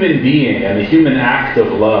the human being and the human act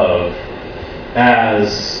of love,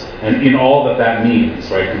 and in all that means,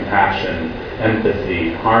 right? Compassion,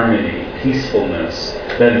 empathy, harmony, peacefulness,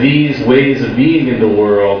 that these ways of being in the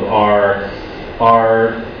world are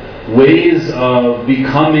ways of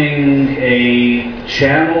becoming a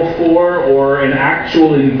channel for, or an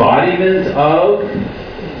actual embodiment of,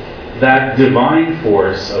 that divine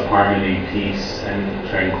force of harmony, peace, and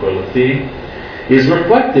tranquility, is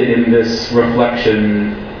reflected in this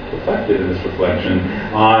reflection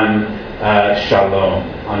on shalom,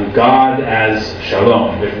 on God as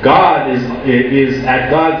shalom. If God is at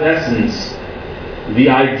God's essence the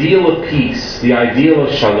ideal of peace, the ideal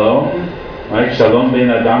of shalom, right? Shalom ben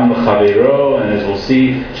adam l'chaveiro, and as we'll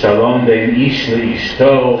see, shalom ben ish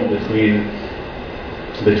le'ishto,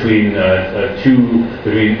 between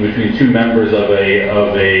two members of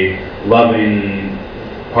a loving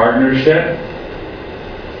partnership,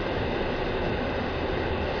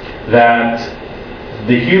 that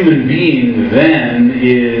the human being then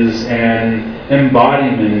is an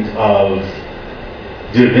embodiment of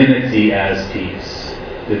divinity as peace,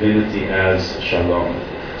 divinity as shalom.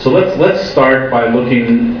 So let's start by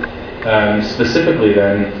looking specifically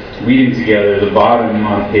then, reading together the bottom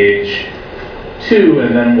on page 2,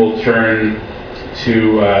 and then we'll turn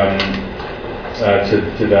to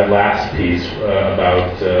that last piece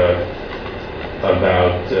about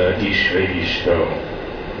ish ve'ishto.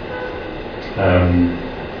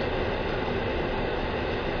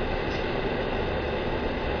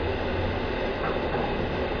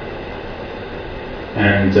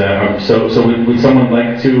 So would someone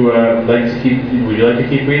like to keep? Would you like to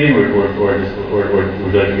keep reading, or would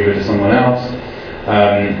you like to give it to someone else?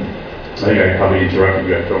 I think I probably interrupted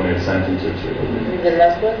you after only a sentence or two. The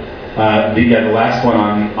last one? The last one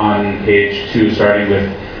on page 2, starting with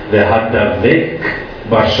V'hadavek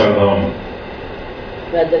b'shalom.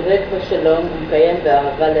 והדבק בשלום ומקיים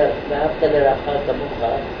באהבה ואהבת לרעך כמוך,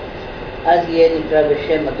 אז יהיה נקרא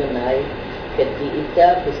בשם אדוני, כדאית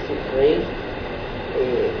בספרי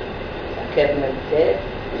הכרמל ט',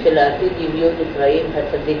 שלעתיד יהיו נקראים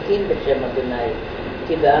הצדיקים בשם אדוני,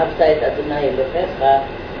 כי ואהבת את אדוני אלוהיך,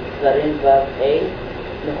 דברים ו'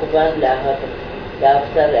 מכוון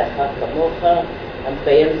לאהבת לרעך כמוך,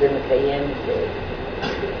 המקיים זה מקיים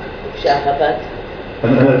שאהבת.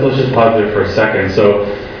 Let's just pause there for a second. So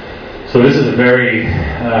this is a very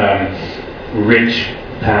rich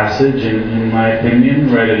passage in my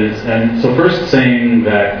opinion, right? And so first saying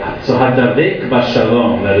that, so hadavek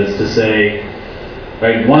bashalom, that is to say,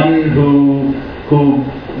 right, one who who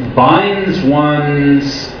binds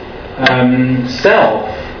one's self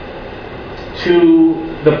to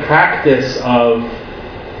the practice of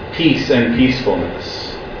peace and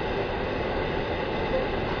peacefulness.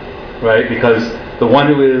 Right? Because the one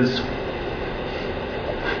who is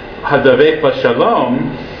hadavek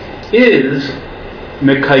b'shalom is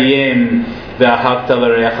mekayem ve'ahavta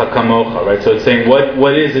l'reacha kamocha. Right? So it's saying,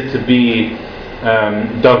 what is it to be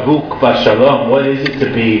davuk b'shalom? What is it to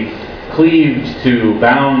be cleaved to,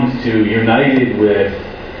 bound to, united with,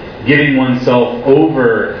 giving oneself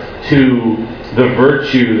over to the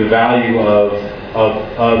virtue, the value of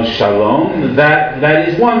shalom? That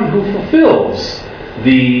is one who fulfills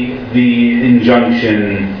the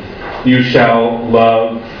injunction, you shall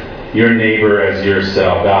love your neighbor as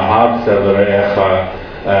yourself.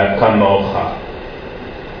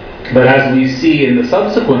 But as we see in the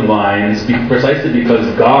subsequent lines, precisely because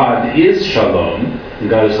God is shalom, and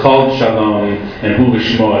God is called shalom, and hu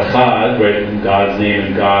v'shmo echad, right? God's name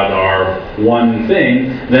and God are one thing.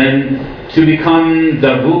 Then to become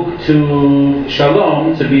davuk to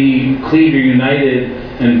shalom, to be cleaved or united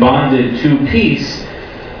and bonded to peace,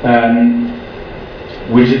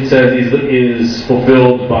 which it says is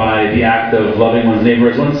fulfilled by the act of loving one's neighbor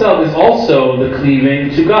as oneself, is also the cleaving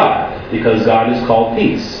to God, because God is called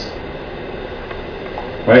peace.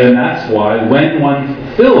 Right? And that's why when one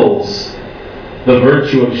fulfills the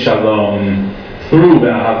virtue of shalom through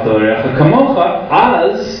ve'ahavta l'reacha kamocha,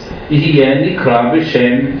 az yeh nikra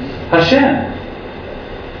b'shem Hashem.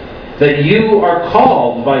 That you are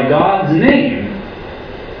called by God's name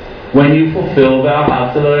when you fulfill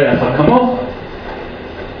ve'ahavta l'reacha kamocha.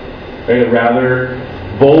 Right? A rather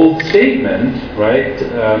bold statement, right?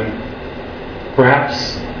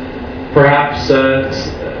 Perhaps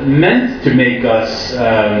meant to make us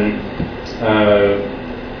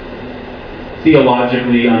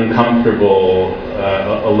theologically uncomfortable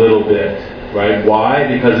a little bit, right? Why?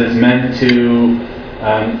 Because it's meant to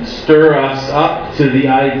stir us up to the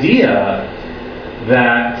idea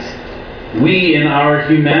that we in our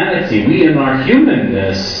humanity, we in our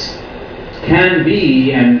humanness, can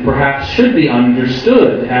be and perhaps should be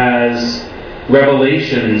understood as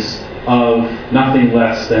revelations of nothing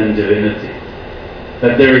less than divinity.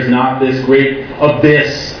 That there is not this great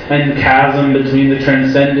abyss and chasm between the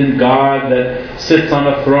transcendent God that sits on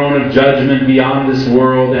a throne of judgment beyond this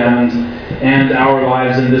world and our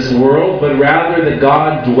lives in this world, but rather that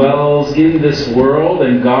God dwells in this world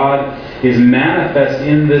and God is manifest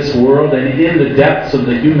in this world and in the depths of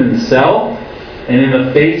the human self and in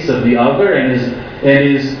the face of the other, and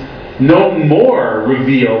is no more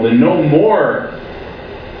revealed and no more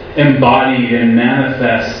embodied and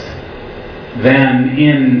manifest than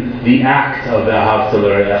in the act of ve'ahavta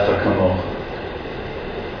l'reacha kamocha,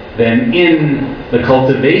 than in the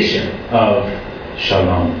cultivation of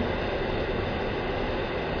shalom.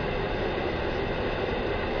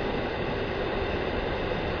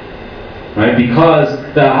 Right? Because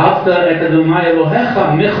ve'ahavta et Adonai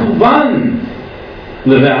Elohecha mechuvan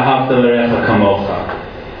leve'ahavta l'reacha kamocha.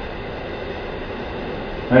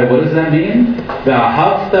 Right? What does that mean?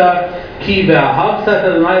 Ve'ahavta ki ve'ahavta et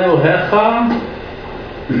Adonai Elohecha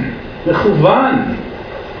mechuvan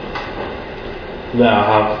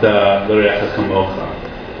le'ahavta l'reacha kamocha.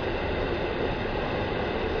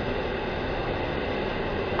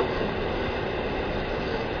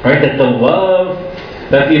 Right?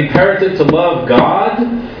 That the imperative to love God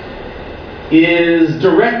is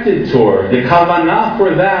directed toward. The kavanah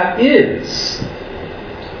for that is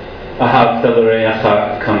ahavta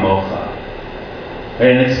l'reacha kamocha.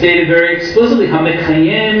 And it's stated very explicitly,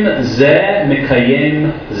 hamekayem zeh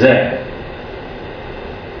mekayem zeh.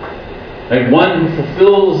 Right? One who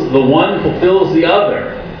fulfills the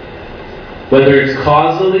other. Whether it's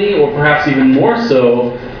causally or perhaps even more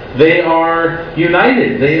so, they are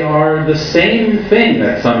united. They are the same thing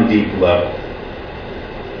at some deep level.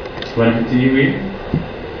 You want to continue reading?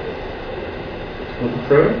 A little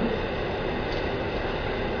further?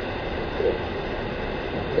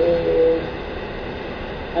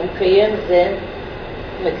 המקיים זה,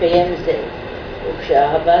 מקיים זה,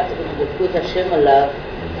 וכשאהבת ודבקות השם עליו,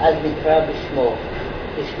 אז נקרא בשמו.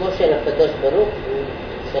 בשמו של הקדוש ברוך הוא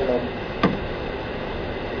שלום.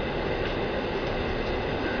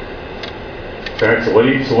 Right, so what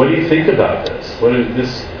do you think about this? What is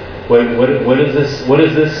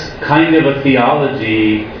this kind of a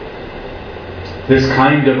theology, this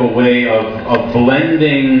kind of a way of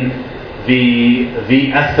blending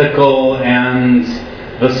the ethical and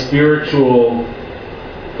the spiritual?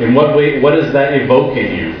 In what way? What does that evoke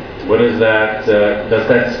in you? What is that? Does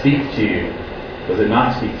that speak to you? Does it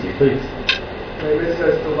not speak to you? Please. It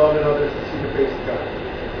says to love in others to see the face of God.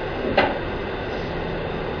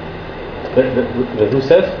 Who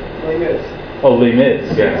says? Lamiz. Oh,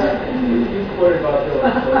 Lamiz, yes. You quoted about Bill.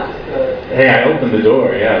 Hey, I opened the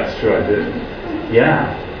door. Yeah, it's true, I did.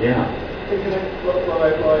 Yeah. Can I,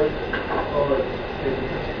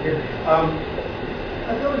 I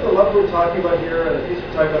feel like the love we're talking about here, and the piece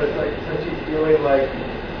we're talking about, is like touchy feely, like,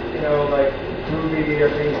 like groovy,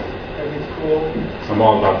 everything's cool. I'm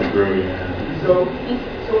all about the groovy, man. So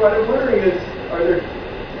what I'm wondering is, are there,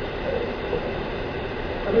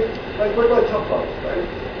 what about tough love, right?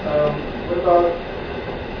 What about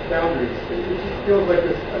boundaries? It just feels like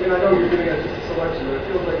this, I know you're giving us just a selection, but it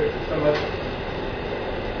feels like it's so much,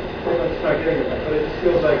 I'm just not getting it right, but it just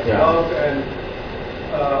feels like love and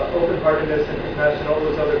open-heartedness and compassion, all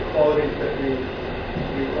those other qualities that we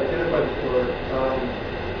identified before,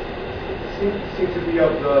 seem to be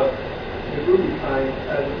of the groovy kind,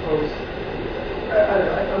 as opposed.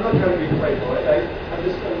 I'm not trying to be playful. I'm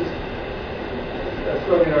just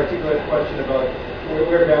throwing an articulate question about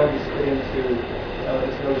where boundaries fit into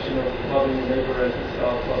this notion of loving your neighbor as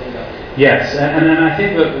yourself, loving us. Yes, and then I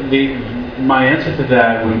think that my answer to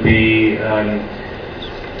that would be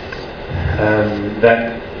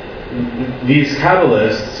that these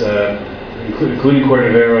Kabbalists, including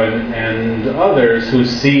Cordovero and others, who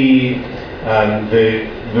see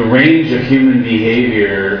the range of human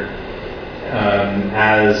behavior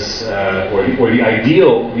as or the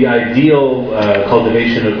ideal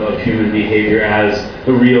cultivation of human behavior as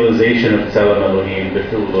the realization of Tzelem Elohim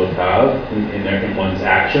b'fi'ulotav in one's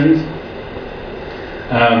actions.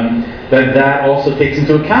 That also takes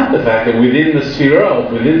into account the fact that within the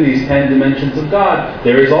Sfirot, within these 10 dimensions of God,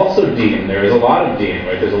 there is also Din. There is a lot of Din,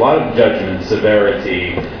 right? There's a lot of judgment,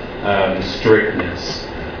 severity, strictness.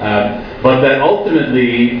 But that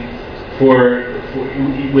ultimately,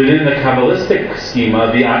 within the Kabbalistic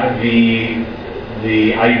schema, the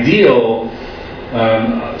ideal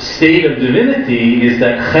state of divinity is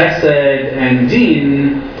that Chesed and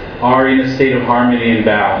Din are in a state of harmony and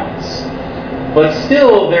balance. But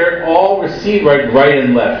still, they're all received right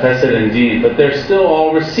and left, Chesed and Din. But they're still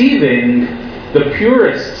all receiving the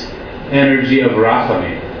purest energy of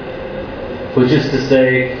Rachamim, which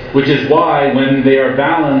is why when they are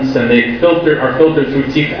balanced and they are filtered through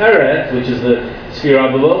Tiferet, which is the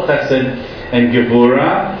Sfirah below Chesed and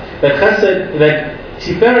Gevura, that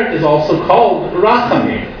Tiferet is also called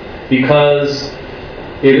Rachamim, because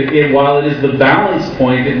while it is the balance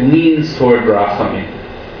point, it leans toward Rachamim.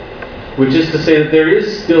 Which is to say that there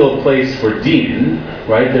is still a place for Din,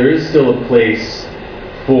 right? There is still a place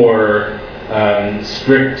for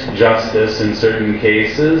strict justice in certain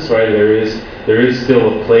cases, right? There is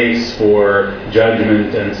still a place for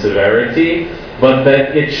judgment and severity, but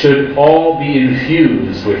that it should all be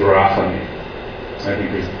infused with Rachamim, I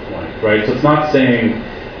think is the point, right? So it's not saying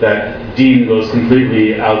that Din goes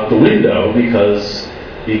completely out the window because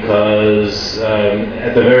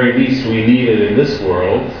at the very least we need it in this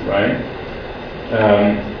world, right?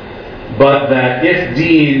 But that if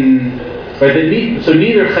Din, right, so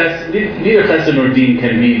neither Chesed nor Din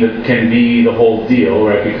can be the whole deal,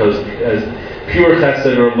 right? Because as pure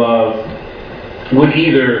Chesed or love would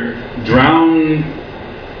either drown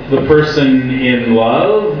the person in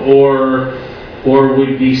love, or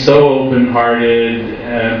would be so open-hearted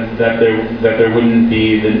that there wouldn't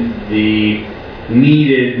be the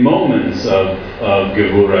needed moments of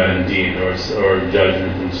Gevura and Din or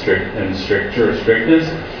judgment and strictness,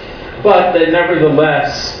 but that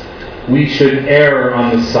nevertheless we should err on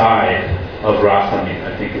the side of Rachamim,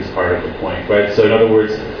 I think is part of the point, right? So in other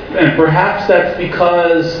words, and perhaps that's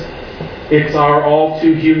because it's our all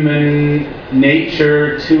too human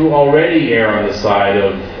nature to already err on the side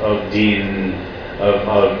of Din,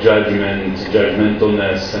 of judgment,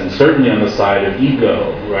 judgmentalness, and certainly on the side of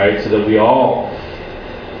ego, right? So that we all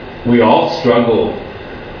struggle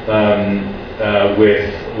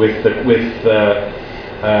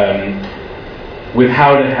with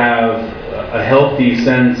how to have a healthy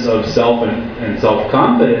sense of self and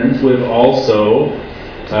self-confidence, with also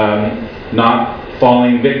not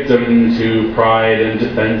falling victim to pride and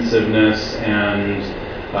defensiveness and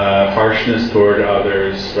harshness toward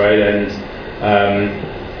others, right? And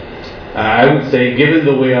I would say, given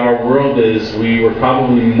the way our world is, we were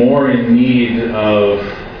probably more in need of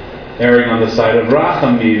erring on the side of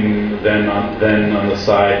Rachamim than on the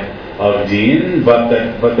side of Din, but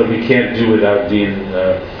that we can't do without Din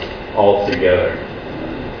altogether.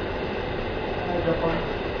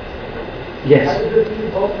 Yes.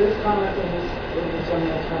 Both this comment and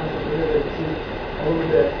someone else comment over here that seem a little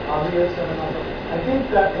bit obvious. I think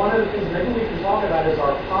that one of the things maybe we can talk about is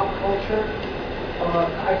our pop culture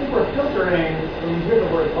I think we're filtering when you hear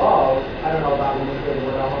the word love. I don't know about when we hear the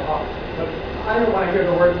word alcohol, but I know when I hear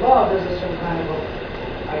the word love, there's a certain kind of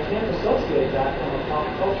I can't associate that from a pop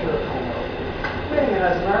culture kind of thing. And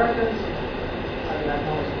as Americans, I mean, I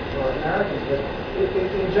know it's for Americans, but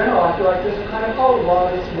in general, I feel like there's a kind of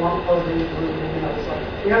love is warm, cozy, groovy,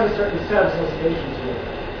 we have a certain set of associations with it.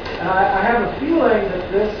 And I have a feeling that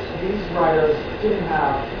these writers didn't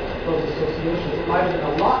have those associations. It might have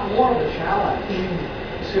been a lot more of a challenge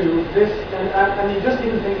to this, and I mean, just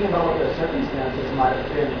even thinking about what their circumstances might have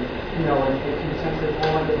been, in contemporary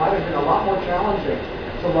Poland, it might have been a lot more challenging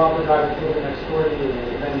to love the guy who's living next door to you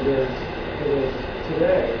than it is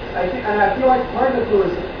today. I feel like part of the clue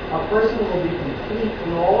is a person will be complete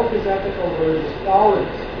in all of his ethical religious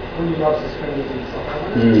qualities when he loves his strangers and himself. I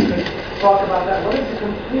wonder if you can talk about that. What is the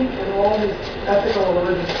complete in all his ethical and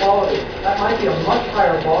religious qualities? That might be a much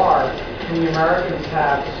higher bar than the Americans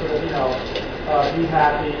have to sort of, be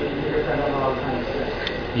happy, be your friend, and all that kind of thing.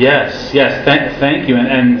 Yes. Thank you.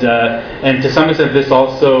 And to some extent, this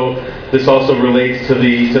also relates to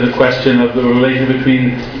the question of the relation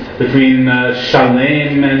between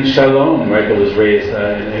shalem and shalom, right? That was raised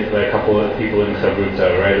by a couple of people in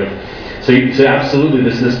Chavruta, right? So absolutely,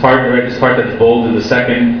 this part that's bold in the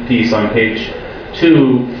second piece on page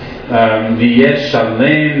 2, v'yesh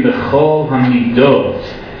shalem b'chol hamidot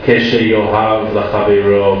kesheyohav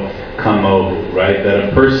l'chavero kamohu, right? That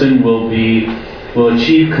a person will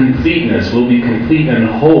achieve completeness, will be complete and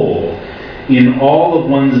whole in all of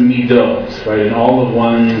one's midot, right? In all of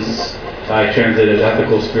one's, I translated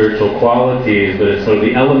ethical, spiritual qualities, but it's sort of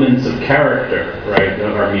the elements of character, right?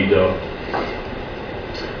 Of our midot.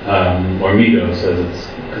 Or midos, as it's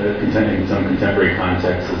in some contemporary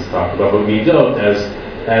contexts is talked about, but midot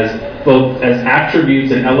as both as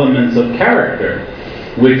attributes and elements of character,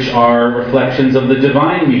 which are reflections of the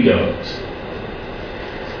divine midot.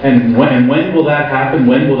 And when will that happen?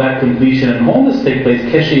 When will that completion and wholeness take place?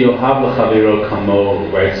 Keshe yohav l'chavero kamo,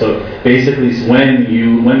 right? So basically,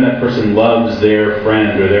 when that person loves their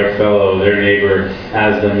friend or their fellow, their neighbor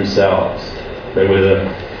as themselves, right? With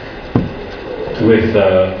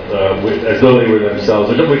as though they were themselves,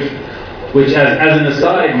 which as an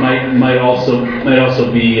aside might also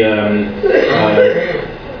be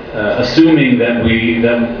assuming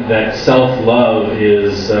that self-love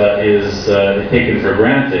is taken for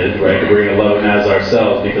granted, right? We're going to love him as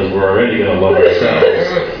ourselves because we're already going to love ourselves,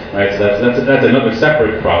 right? So that's another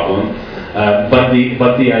separate problem. But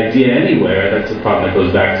the idea anyway, that's a problem that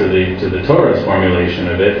goes back to the Torah's formulation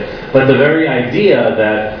of it. But the very idea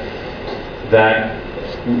that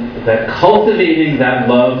cultivating that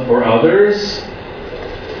love for others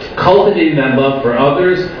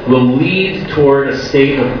will lead toward a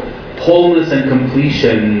state of wholeness and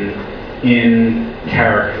completion in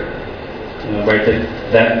character. Right?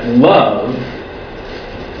 That love,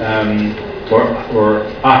 or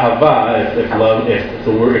ahava, if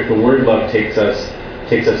the word love takes us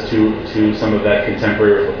to some of that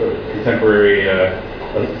contemporary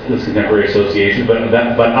association, but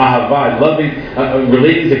ahava, loving,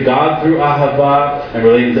 relating to God through ahava and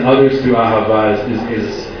relating to others through ahava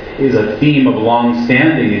is a theme of long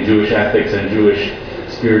standing in Jewish ethics and Jewish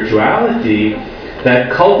spirituality.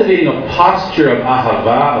 That cultivating a posture of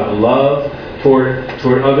ahava, of love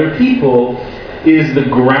toward other people, is the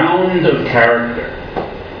ground of character.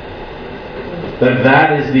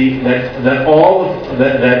 That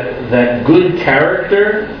good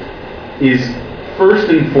character is first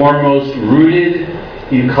and foremost rooted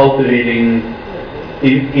in cultivating,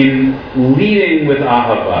 in leading with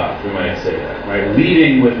ahava, we might say that, right?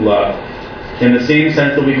 Leading with love. In the same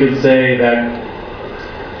sense that we could say that,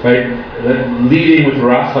 right, that leading with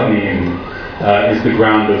rachamim is the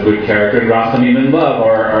ground of good character, and rachamim and love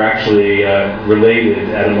are actually related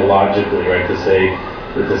etymologically, right? To say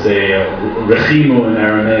rechimu in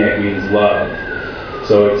Aramaic means love.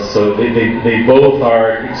 So they both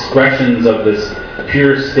are expressions of this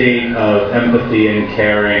pure state of empathy and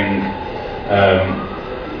caring,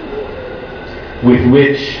 with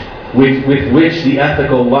which the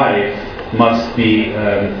ethical life must be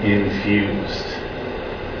infused.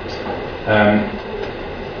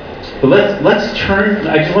 But let's turn.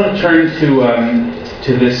 I just want to turn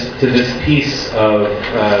to this piece of.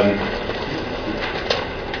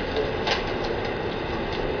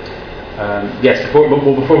 Yes,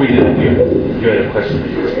 before we do that, you had a question.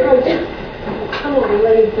 Somewhat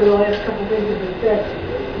related to the last couple of things that you said.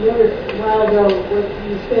 You noticed a while ago what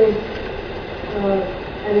you said,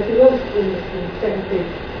 and if he loves, in the second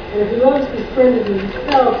page, and if he loves his friend as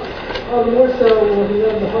himself, all the more so will he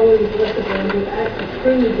love the holy, blessed, and with acts of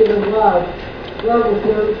freely given love with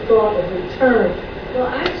no thought of return. Well,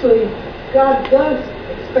 actually, God does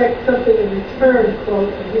expect something in return,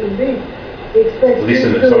 quote, of human beings. He expects At least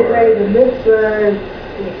in the to Torah. obey the mitzvahs.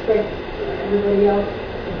 He expects everybody else,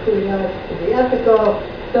 including us, to be ethical.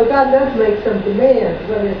 So God does make some demands,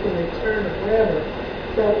 whether it's in return or whatever.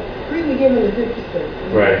 So freely given is interesting.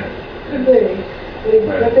 Right. Could be.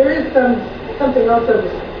 Right. But there is something also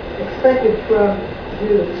expected from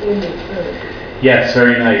you in return. Yes,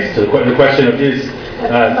 very nice. So the question of is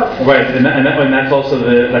right, and that's also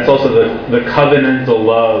the covenantal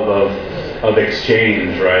love of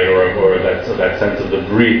exchange, right, or that sense of the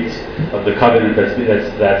brit, of the covenant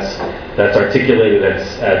that's articulated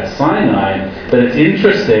at Sinai. But it's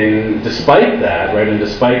interesting, despite that, right, and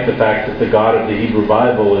despite the fact that the God of the Hebrew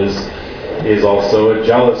Bible is also a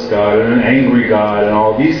jealous God and an angry God and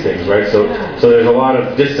all these things, right? So there's a lot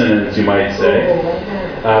of dissonance, you might say.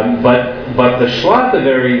 But the Shla, at the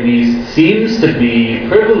very least, seems to be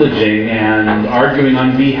privileging and arguing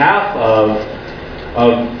on behalf of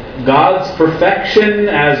God's perfection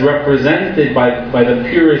as represented by the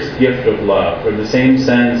purest gift of love, in the same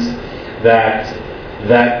sense that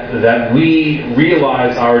we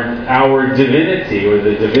realize our divinity, or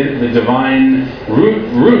the divine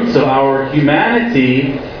roots of our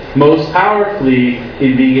humanity most powerfully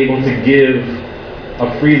in being able to give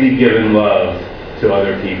a freely given love to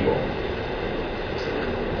other people.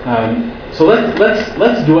 So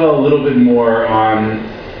let's dwell a little bit more on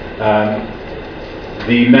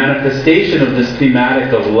the manifestation of this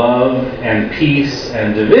thematic of love and peace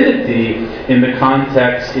and divinity in the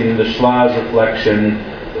context, in the Shla's reflection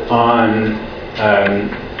on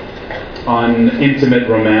intimate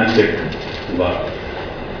romantic love.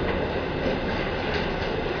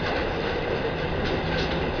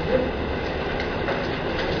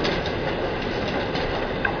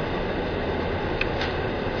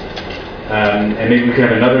 And maybe we can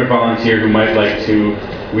have another volunteer who might like to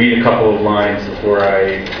read a couple of lines before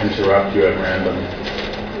I interrupt you at random.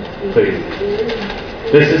 Please.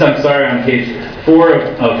 This is, I'm sorry, on page 4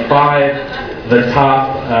 of 5, the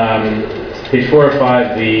top, page 4 of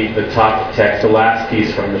 5, the top text, the last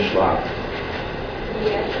piece from the Shlach.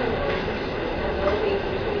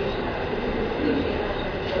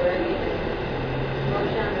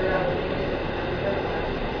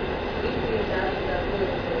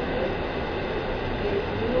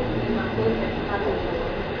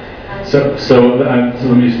 So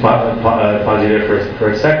let me just pause you there for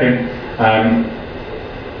a second.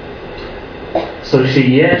 So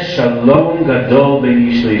sheyesh shalom gadol ben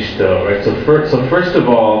ish leishto, right? So first of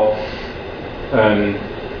all,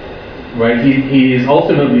 right, he is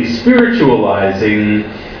ultimately spiritualizing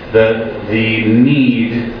the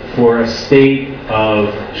need for a state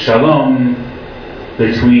of shalom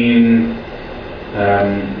between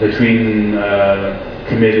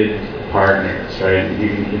committed partners, right?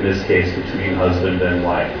 In this case, between husband and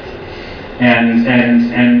wife, and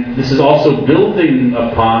this is also building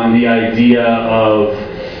upon the idea of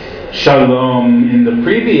shalom in the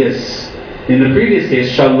previous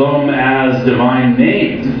case, shalom as divine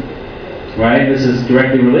name, right? This is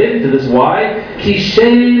directly related to this. Why?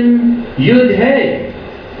 Kishem Yud Hey,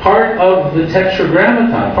 part of the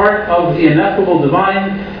Tetragrammaton, part of the ineffable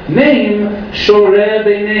divine name, Shoreh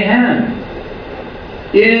Beinehem.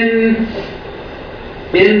 In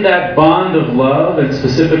that bond of love, and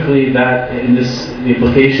specifically that in this, the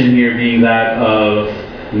implication here being that of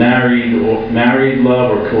married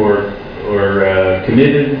love or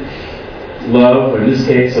committed love, or in this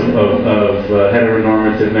case of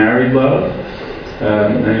heteronormative married love.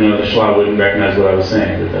 The Shla wouldn't recognize what I was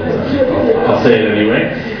saying, but I'll say it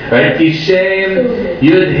anyway. Right? Kishem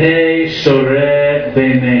Yud Hey Shoreh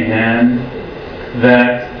Beinehem,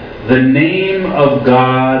 that the name of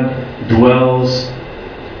God dwells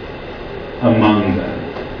among them.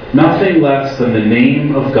 Nothing less than the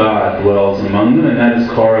name of God dwells among them, and that is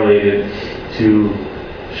correlated to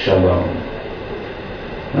shalom.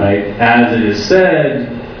 Right? As it is said,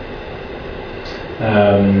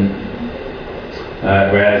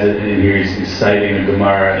 whereas in here he's citing a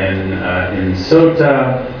Gemara in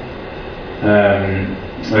Sota,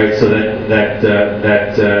 right? So that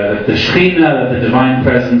the Shekhinah, that the divine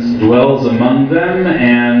presence dwells among them,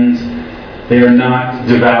 and they are not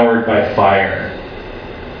devoured by fire.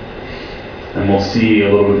 And we'll see a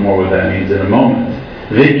little bit more what that means in a moment.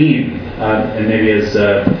 V'im, and maybe as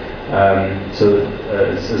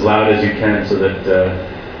loud as you can, so that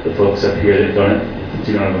the folks up here that don't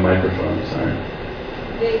have a microphone. Sorry.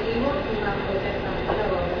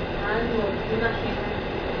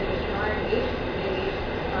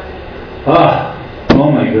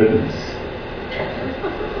 Oh my goodness.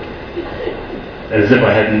 as if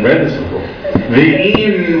I hadn't read this before.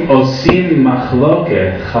 Ve'im osim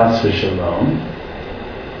machloket chas v'shalom,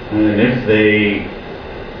 and if they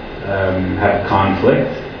have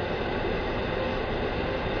conflict,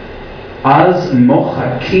 az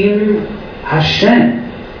mochakim Hashem.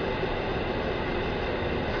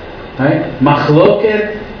 Right?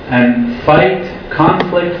 Machloket and fight,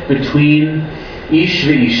 conflict between ish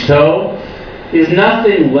ve'ishto is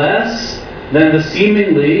nothing less than the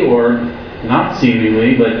seemingly, or not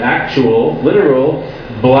seemingly, but actual, literal,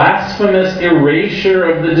 blasphemous erasure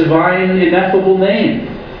of the divine ineffable name.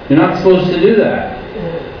 You're not supposed to do that,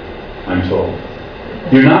 I'm told.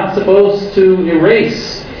 You're not supposed to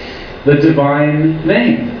erase the divine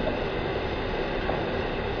name.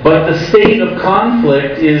 But the state of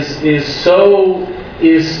conflict is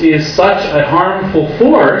such a harmful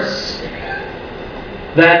force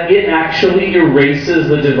that it actually erases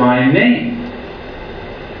the divine name.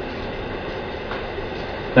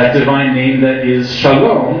 That divine name that is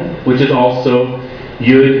Shalom, which is also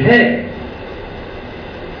Yud He.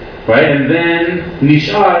 Right? And then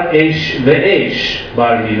Nishar Esh Ve'esh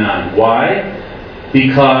Bar Minan. Why?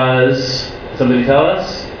 Because, somebody tell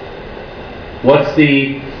us? What's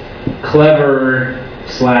the clever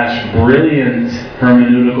 / brilliant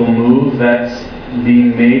hermeneutical move that's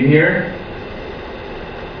being made here?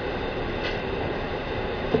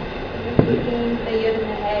 Taking the yud and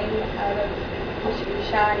the hey out of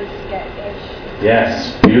Isha to get ish.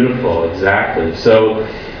 Yes, beautiful, exactly. So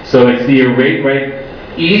it's the array, right?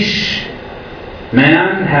 Ish,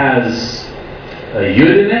 man, has a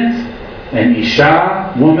yud in it, and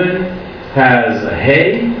Isha, woman, has a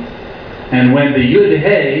hey. And when the Yud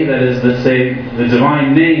Hey, that is, let's say, the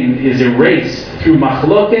divine name, is erased through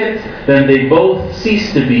Machloket, then they both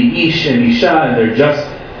cease to be Ish and Isha, and they're just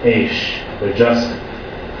Eish. They're just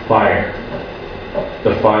fire.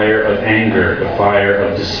 The fire of anger, the fire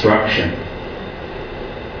of destruction.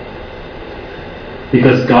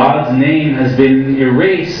 Because God's name has been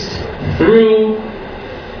erased through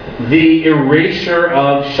the erasure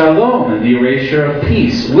of Shalom and the erasure of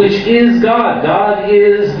peace, which is God. God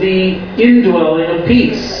is the indwelling of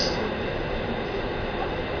peace.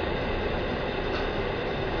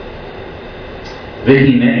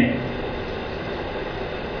 V'hinei.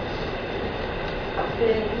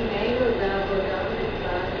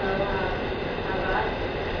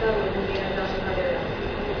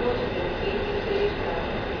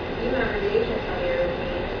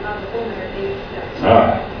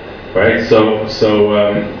 Right, so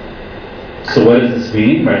what does this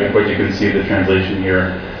mean? Right, of course you can see the translation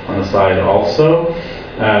here on the side also.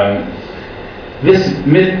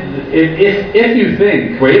 If you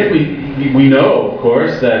think, right, if we know, of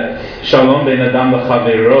course, that Shalom ben Adam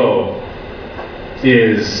l'chavero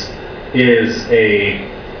is a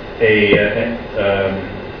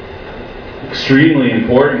extremely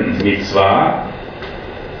important mitzvah,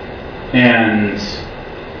 and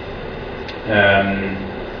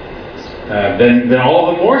then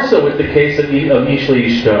all the more so with the case of Ish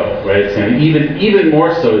Ishto, right? It's even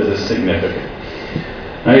more so is this significant.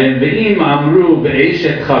 Right? And Ve'im Amru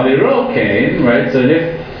Be'eshet Chavero Kain, right? So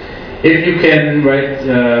if you can, right?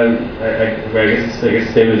 I guess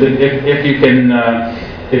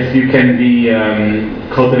if you can be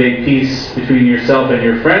cultivate peace between yourself and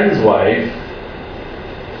your friend's wife,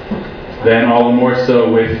 then all the more so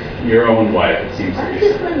with your own wife. It seems to be.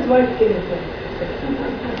 His friend's wife get it.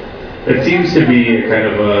 It seems to be a kind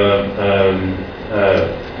of a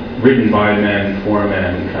written by men for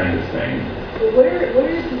men kind of thing. Where are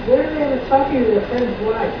they ever talking to their friend's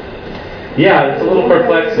wife? Yeah, it's a little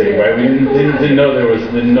perplexing, right? We didn't know there was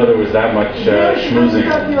that much schmoozing.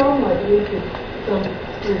 About your own wife, you could don't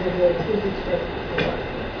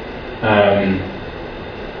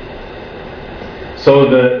So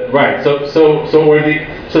the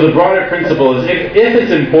broader principle is if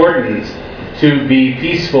it's important to be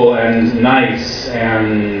peaceful and nice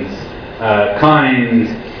and kind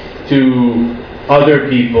to other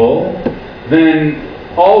people, then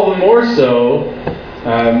all the more so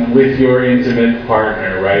with your intimate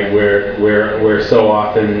partner, right? Where so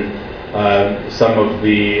often some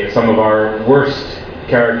of our worst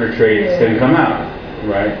character traits can come out,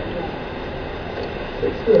 right?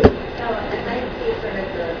 It's good. So, and I see sort of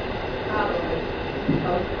the problem with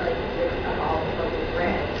both places of all the books we've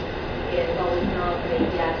read is always not saying,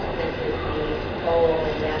 yes, this is the goal,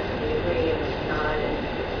 and yes, we agree, and it's not, and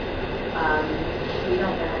we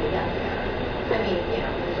don't know how to get there. I mean, we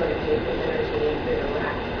sort of do the liturgy and through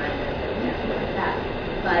act kindness and things like that.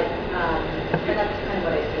 But that's kind of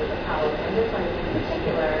what I see as the problem. And this one in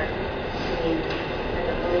particular, I mean, as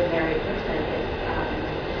a fully married person, it's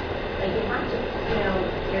like you have to,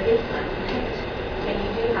 there is conflict, and you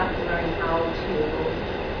do have to learn how to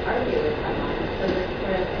argue with someone. So this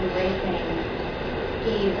sort of embracing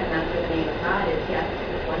peace, and that's where the name of God is, yes,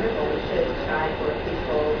 it's wonderful. We should strive for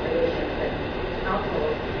peaceful relations and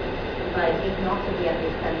households, but it's not to be at the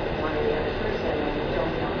expense of one or the other person, and we don't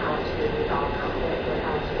know how to resolve conflict or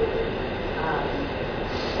how to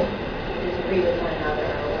disagree with one another,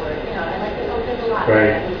 or and like there's a lot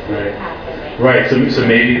Right, that needs to right. be packed in there. Right. So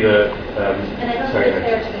maybe the. And I don't think it's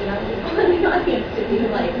fair to the young people in the audience to be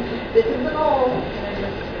like, this is the goal, and they're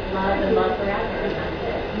just love and love forever, and that's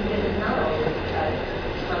it. It is not always a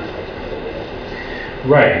conflict.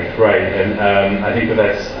 Right, and I think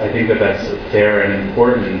that's fair and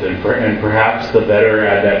important, and perhaps the better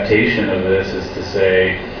adaptation of this is to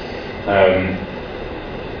say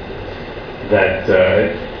that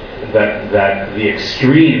the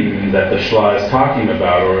extreme that the Shla is talking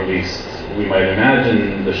about, or at least we might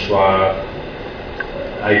imagine the Shla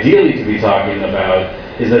ideally to be talking about,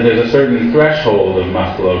 is that there's a certain threshold of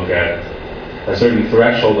machloket, a certain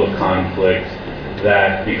threshold of conflict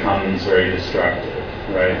that becomes very destructive,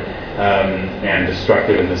 right? And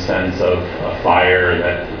destructive in the sense of a fire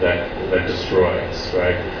that destroys,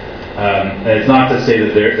 right? And it's not to say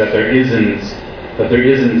that there isn't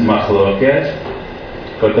machloket,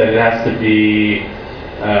 but that it has to be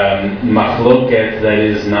machloket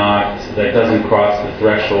that doesn't cross the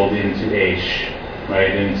threshold into eish,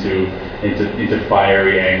 right? Into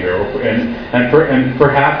fiery anger, and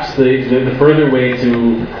perhaps the further way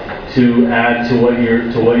to add to what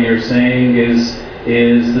you're saying is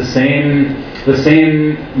the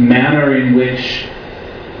same manner in which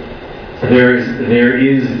there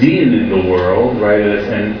is deen in the world, right?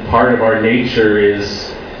 And part of our nature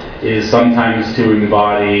is sometimes to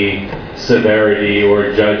embody severity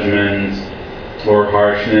or judgment or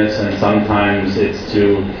harshness, and sometimes it's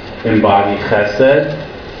to embody chesed.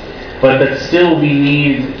 But that still we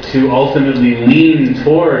need to ultimately lean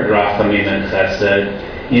toward rachamim and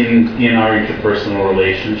chesed in our interpersonal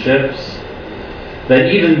relationships.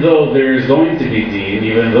 That even though there is going to be deen,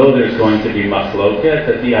 even though there's going to be machloket,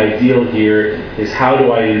 that the ideal here is how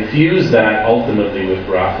do I infuse that ultimately with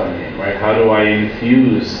rachamim, right? How do I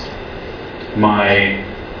infuse my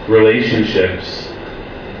relationships,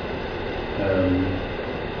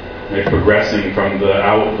 progressing from the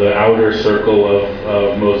outer circle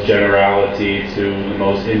of most generality to the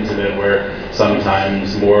most intimate, where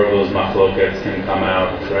sometimes more of those machlokets can come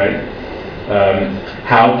out, right?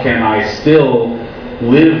 How can I still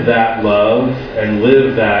live that love and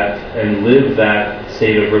live that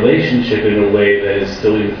state of relationship in a way that is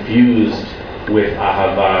still infused with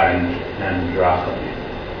ahava and rachamim,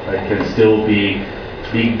 right? Can still be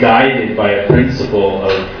guided by a principle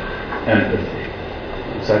of empathy.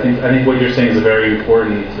 So I think what you're saying is a very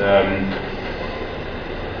important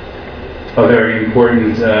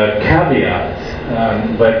caveat.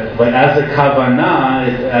 But as a kavanah,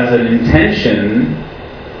 as an intention,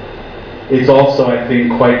 it's also, I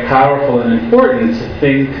think, quite powerful and important to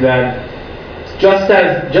think that just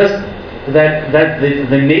that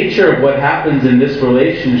the nature of what happens in this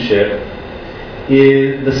relationship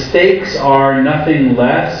is the stakes are nothing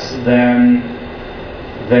less than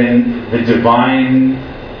the divine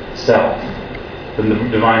self, than the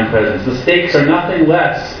divine presence. The stakes are nothing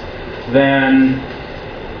less than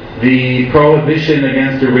the prohibition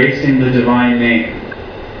against erasing the divine name,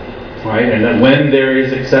 right? And that when there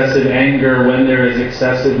is excessive anger, when there is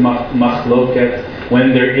excessive machloket,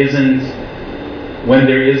 when there isn't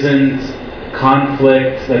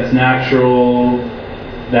conflict that's natural,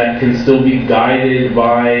 that can still be guided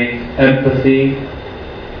by empathy,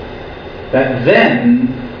 that then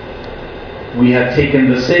we have taken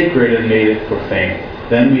the sacred and made it profane.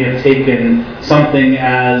 Then we have taken something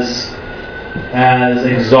as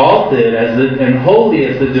exalted and holy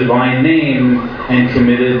as the divine name and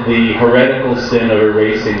committed the heretical sin of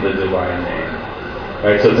erasing the divine name.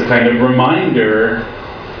 Right? So it's a kind of reminder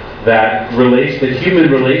that human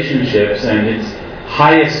relationships, and its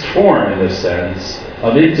highest form in this sense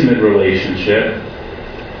of intimate relationship,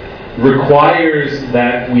 requires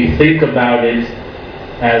that we think about it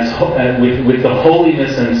as with the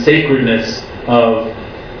holiness and sacredness of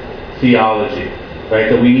theology, right?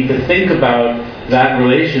 That we need to think about that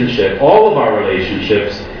relationship, all of our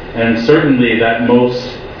relationships, and certainly that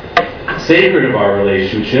most sacred of our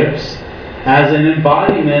relationships, as an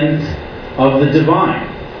embodiment of the divine.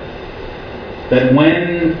 That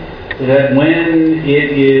when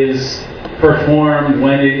it is performed,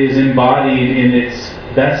 when it is embodied in its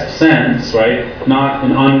best sense, right? Not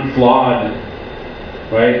an unflawed,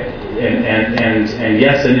 right? And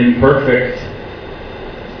yes, an imperfect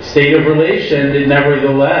state of relation, it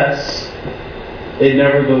nevertheless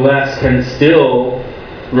can still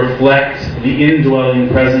reflect the indwelling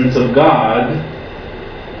presence of God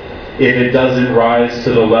if it doesn't rise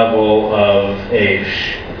to the level of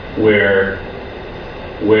Eish, where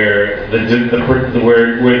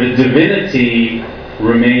the divinity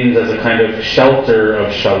remains as a kind of shelter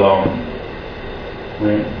of shalom.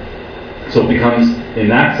 Right? So it becomes, in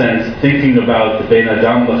that sense, thinking about the Ben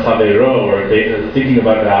Adam l'Chaveiro, or thinking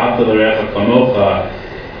about V'ahavta l'reacha kamocha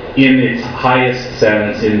in its highest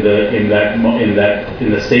sense, in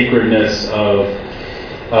the sacredness of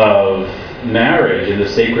marriage, in the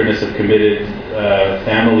sacredness of committed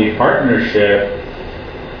family partnership.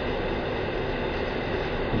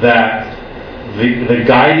 That the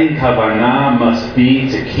guiding kavanah must be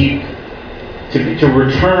to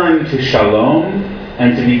return to shalom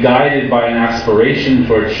and to be guided by an aspiration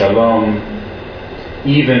toward shalom,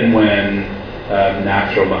 even when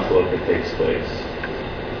natural machloket takes place.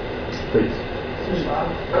 Please.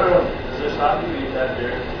 So how do we that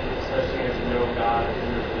there's such thing as no God in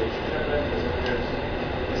the relationship? Because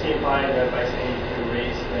if is he implying that by saying you can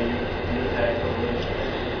erase that you had a relationship,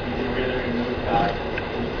 you can really remove God?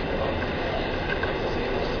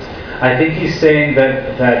 I think he's saying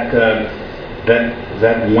that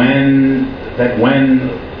when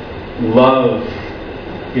love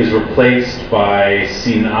is replaced by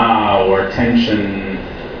sin'ah or tension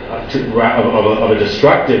of a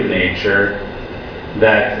destructive nature,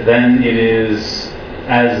 that then it is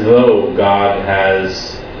as though God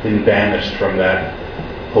has been banished from that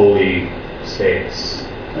holy space.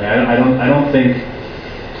 I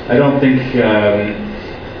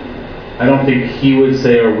don't think he would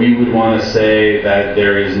say, or we would want to say, that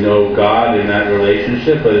there is no God in that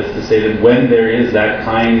relationship, but it's to say that when there is that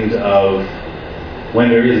kind of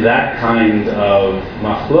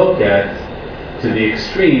machloket to the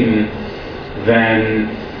extreme, then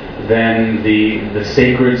the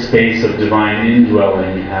sacred space of divine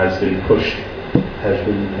indwelling has been pushed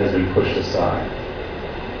aside.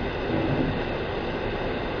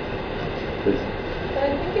 But I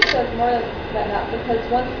think it does more than that, because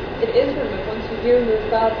once it is removed, once you do remove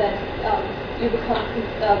God, then you become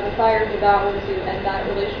the fire devours you, and that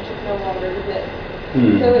relationship no longer exists.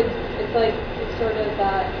 So it's like it's sort of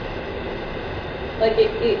that, like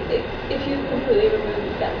if you completely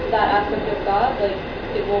remove that aspect of God, like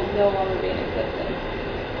it will no longer be in existence.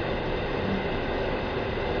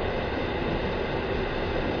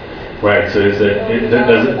 Right. So does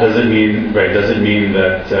it mean that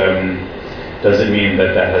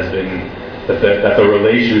has been that the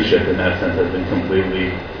relationship in that sense has been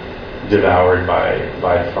completely devoured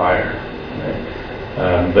by fire?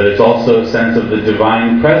 Right? But it's also a sense of the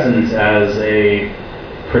divine presence as a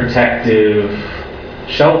protective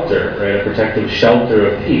shelter, right? A protective shelter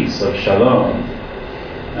of peace, of shalom,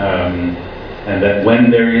 and that when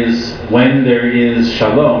there is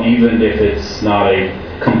shalom, even if it's not a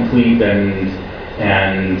complete and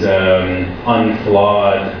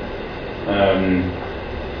unflawed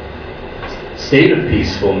state of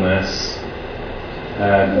peacefulness,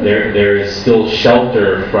 there is still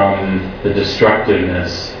shelter from the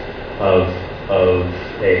destructiveness of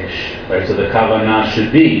Eish. Right? So the kavanah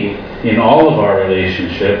should be in all of our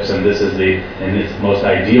relationships, and this is in its most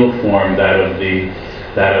ideal form, that of the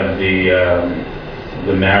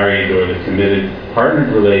married or the committed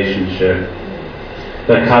partnered relationship.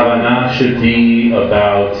 The kavanah should be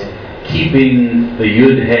about keeping the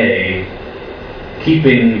Yud-Hey,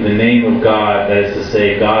 keeping the name of God, that is to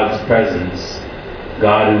say, God's presence,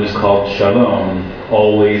 God who is called Shalom,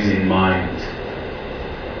 always in mind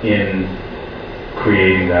in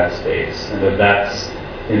creating that space. And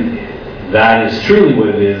that is truly what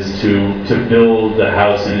it is to build the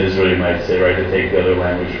house in Israel, you might say, right? To take the other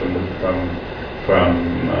language from the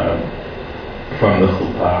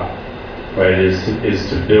chuppah, right? Is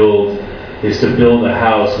to build a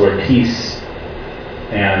house where peace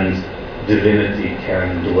and divinity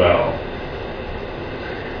can dwell,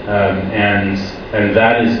 and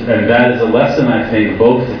that is a lesson, I think,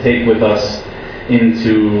 both to take with us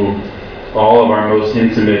into all of our most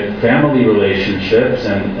intimate family relationships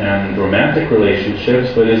and romantic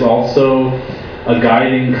relationships, but is also a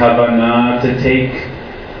guiding kavanah to take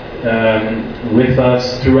with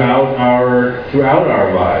us throughout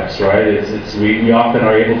our lives, right? We often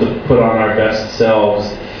are able to put on our best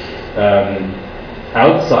selves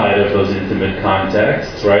outside of those intimate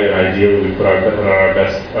contexts, right? And ideally, we put on our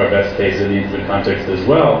best face in the intimate context as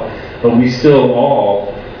well. But we still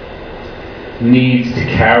all need to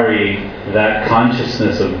carry that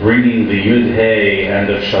consciousness of bringing the Yud-Hey and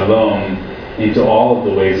of Shalom into all of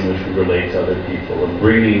the ways in which we relate to other people, of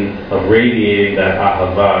radiating that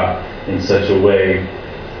ahava in such a way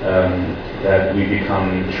that we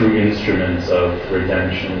become true instruments of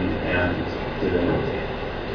redemption and divinity.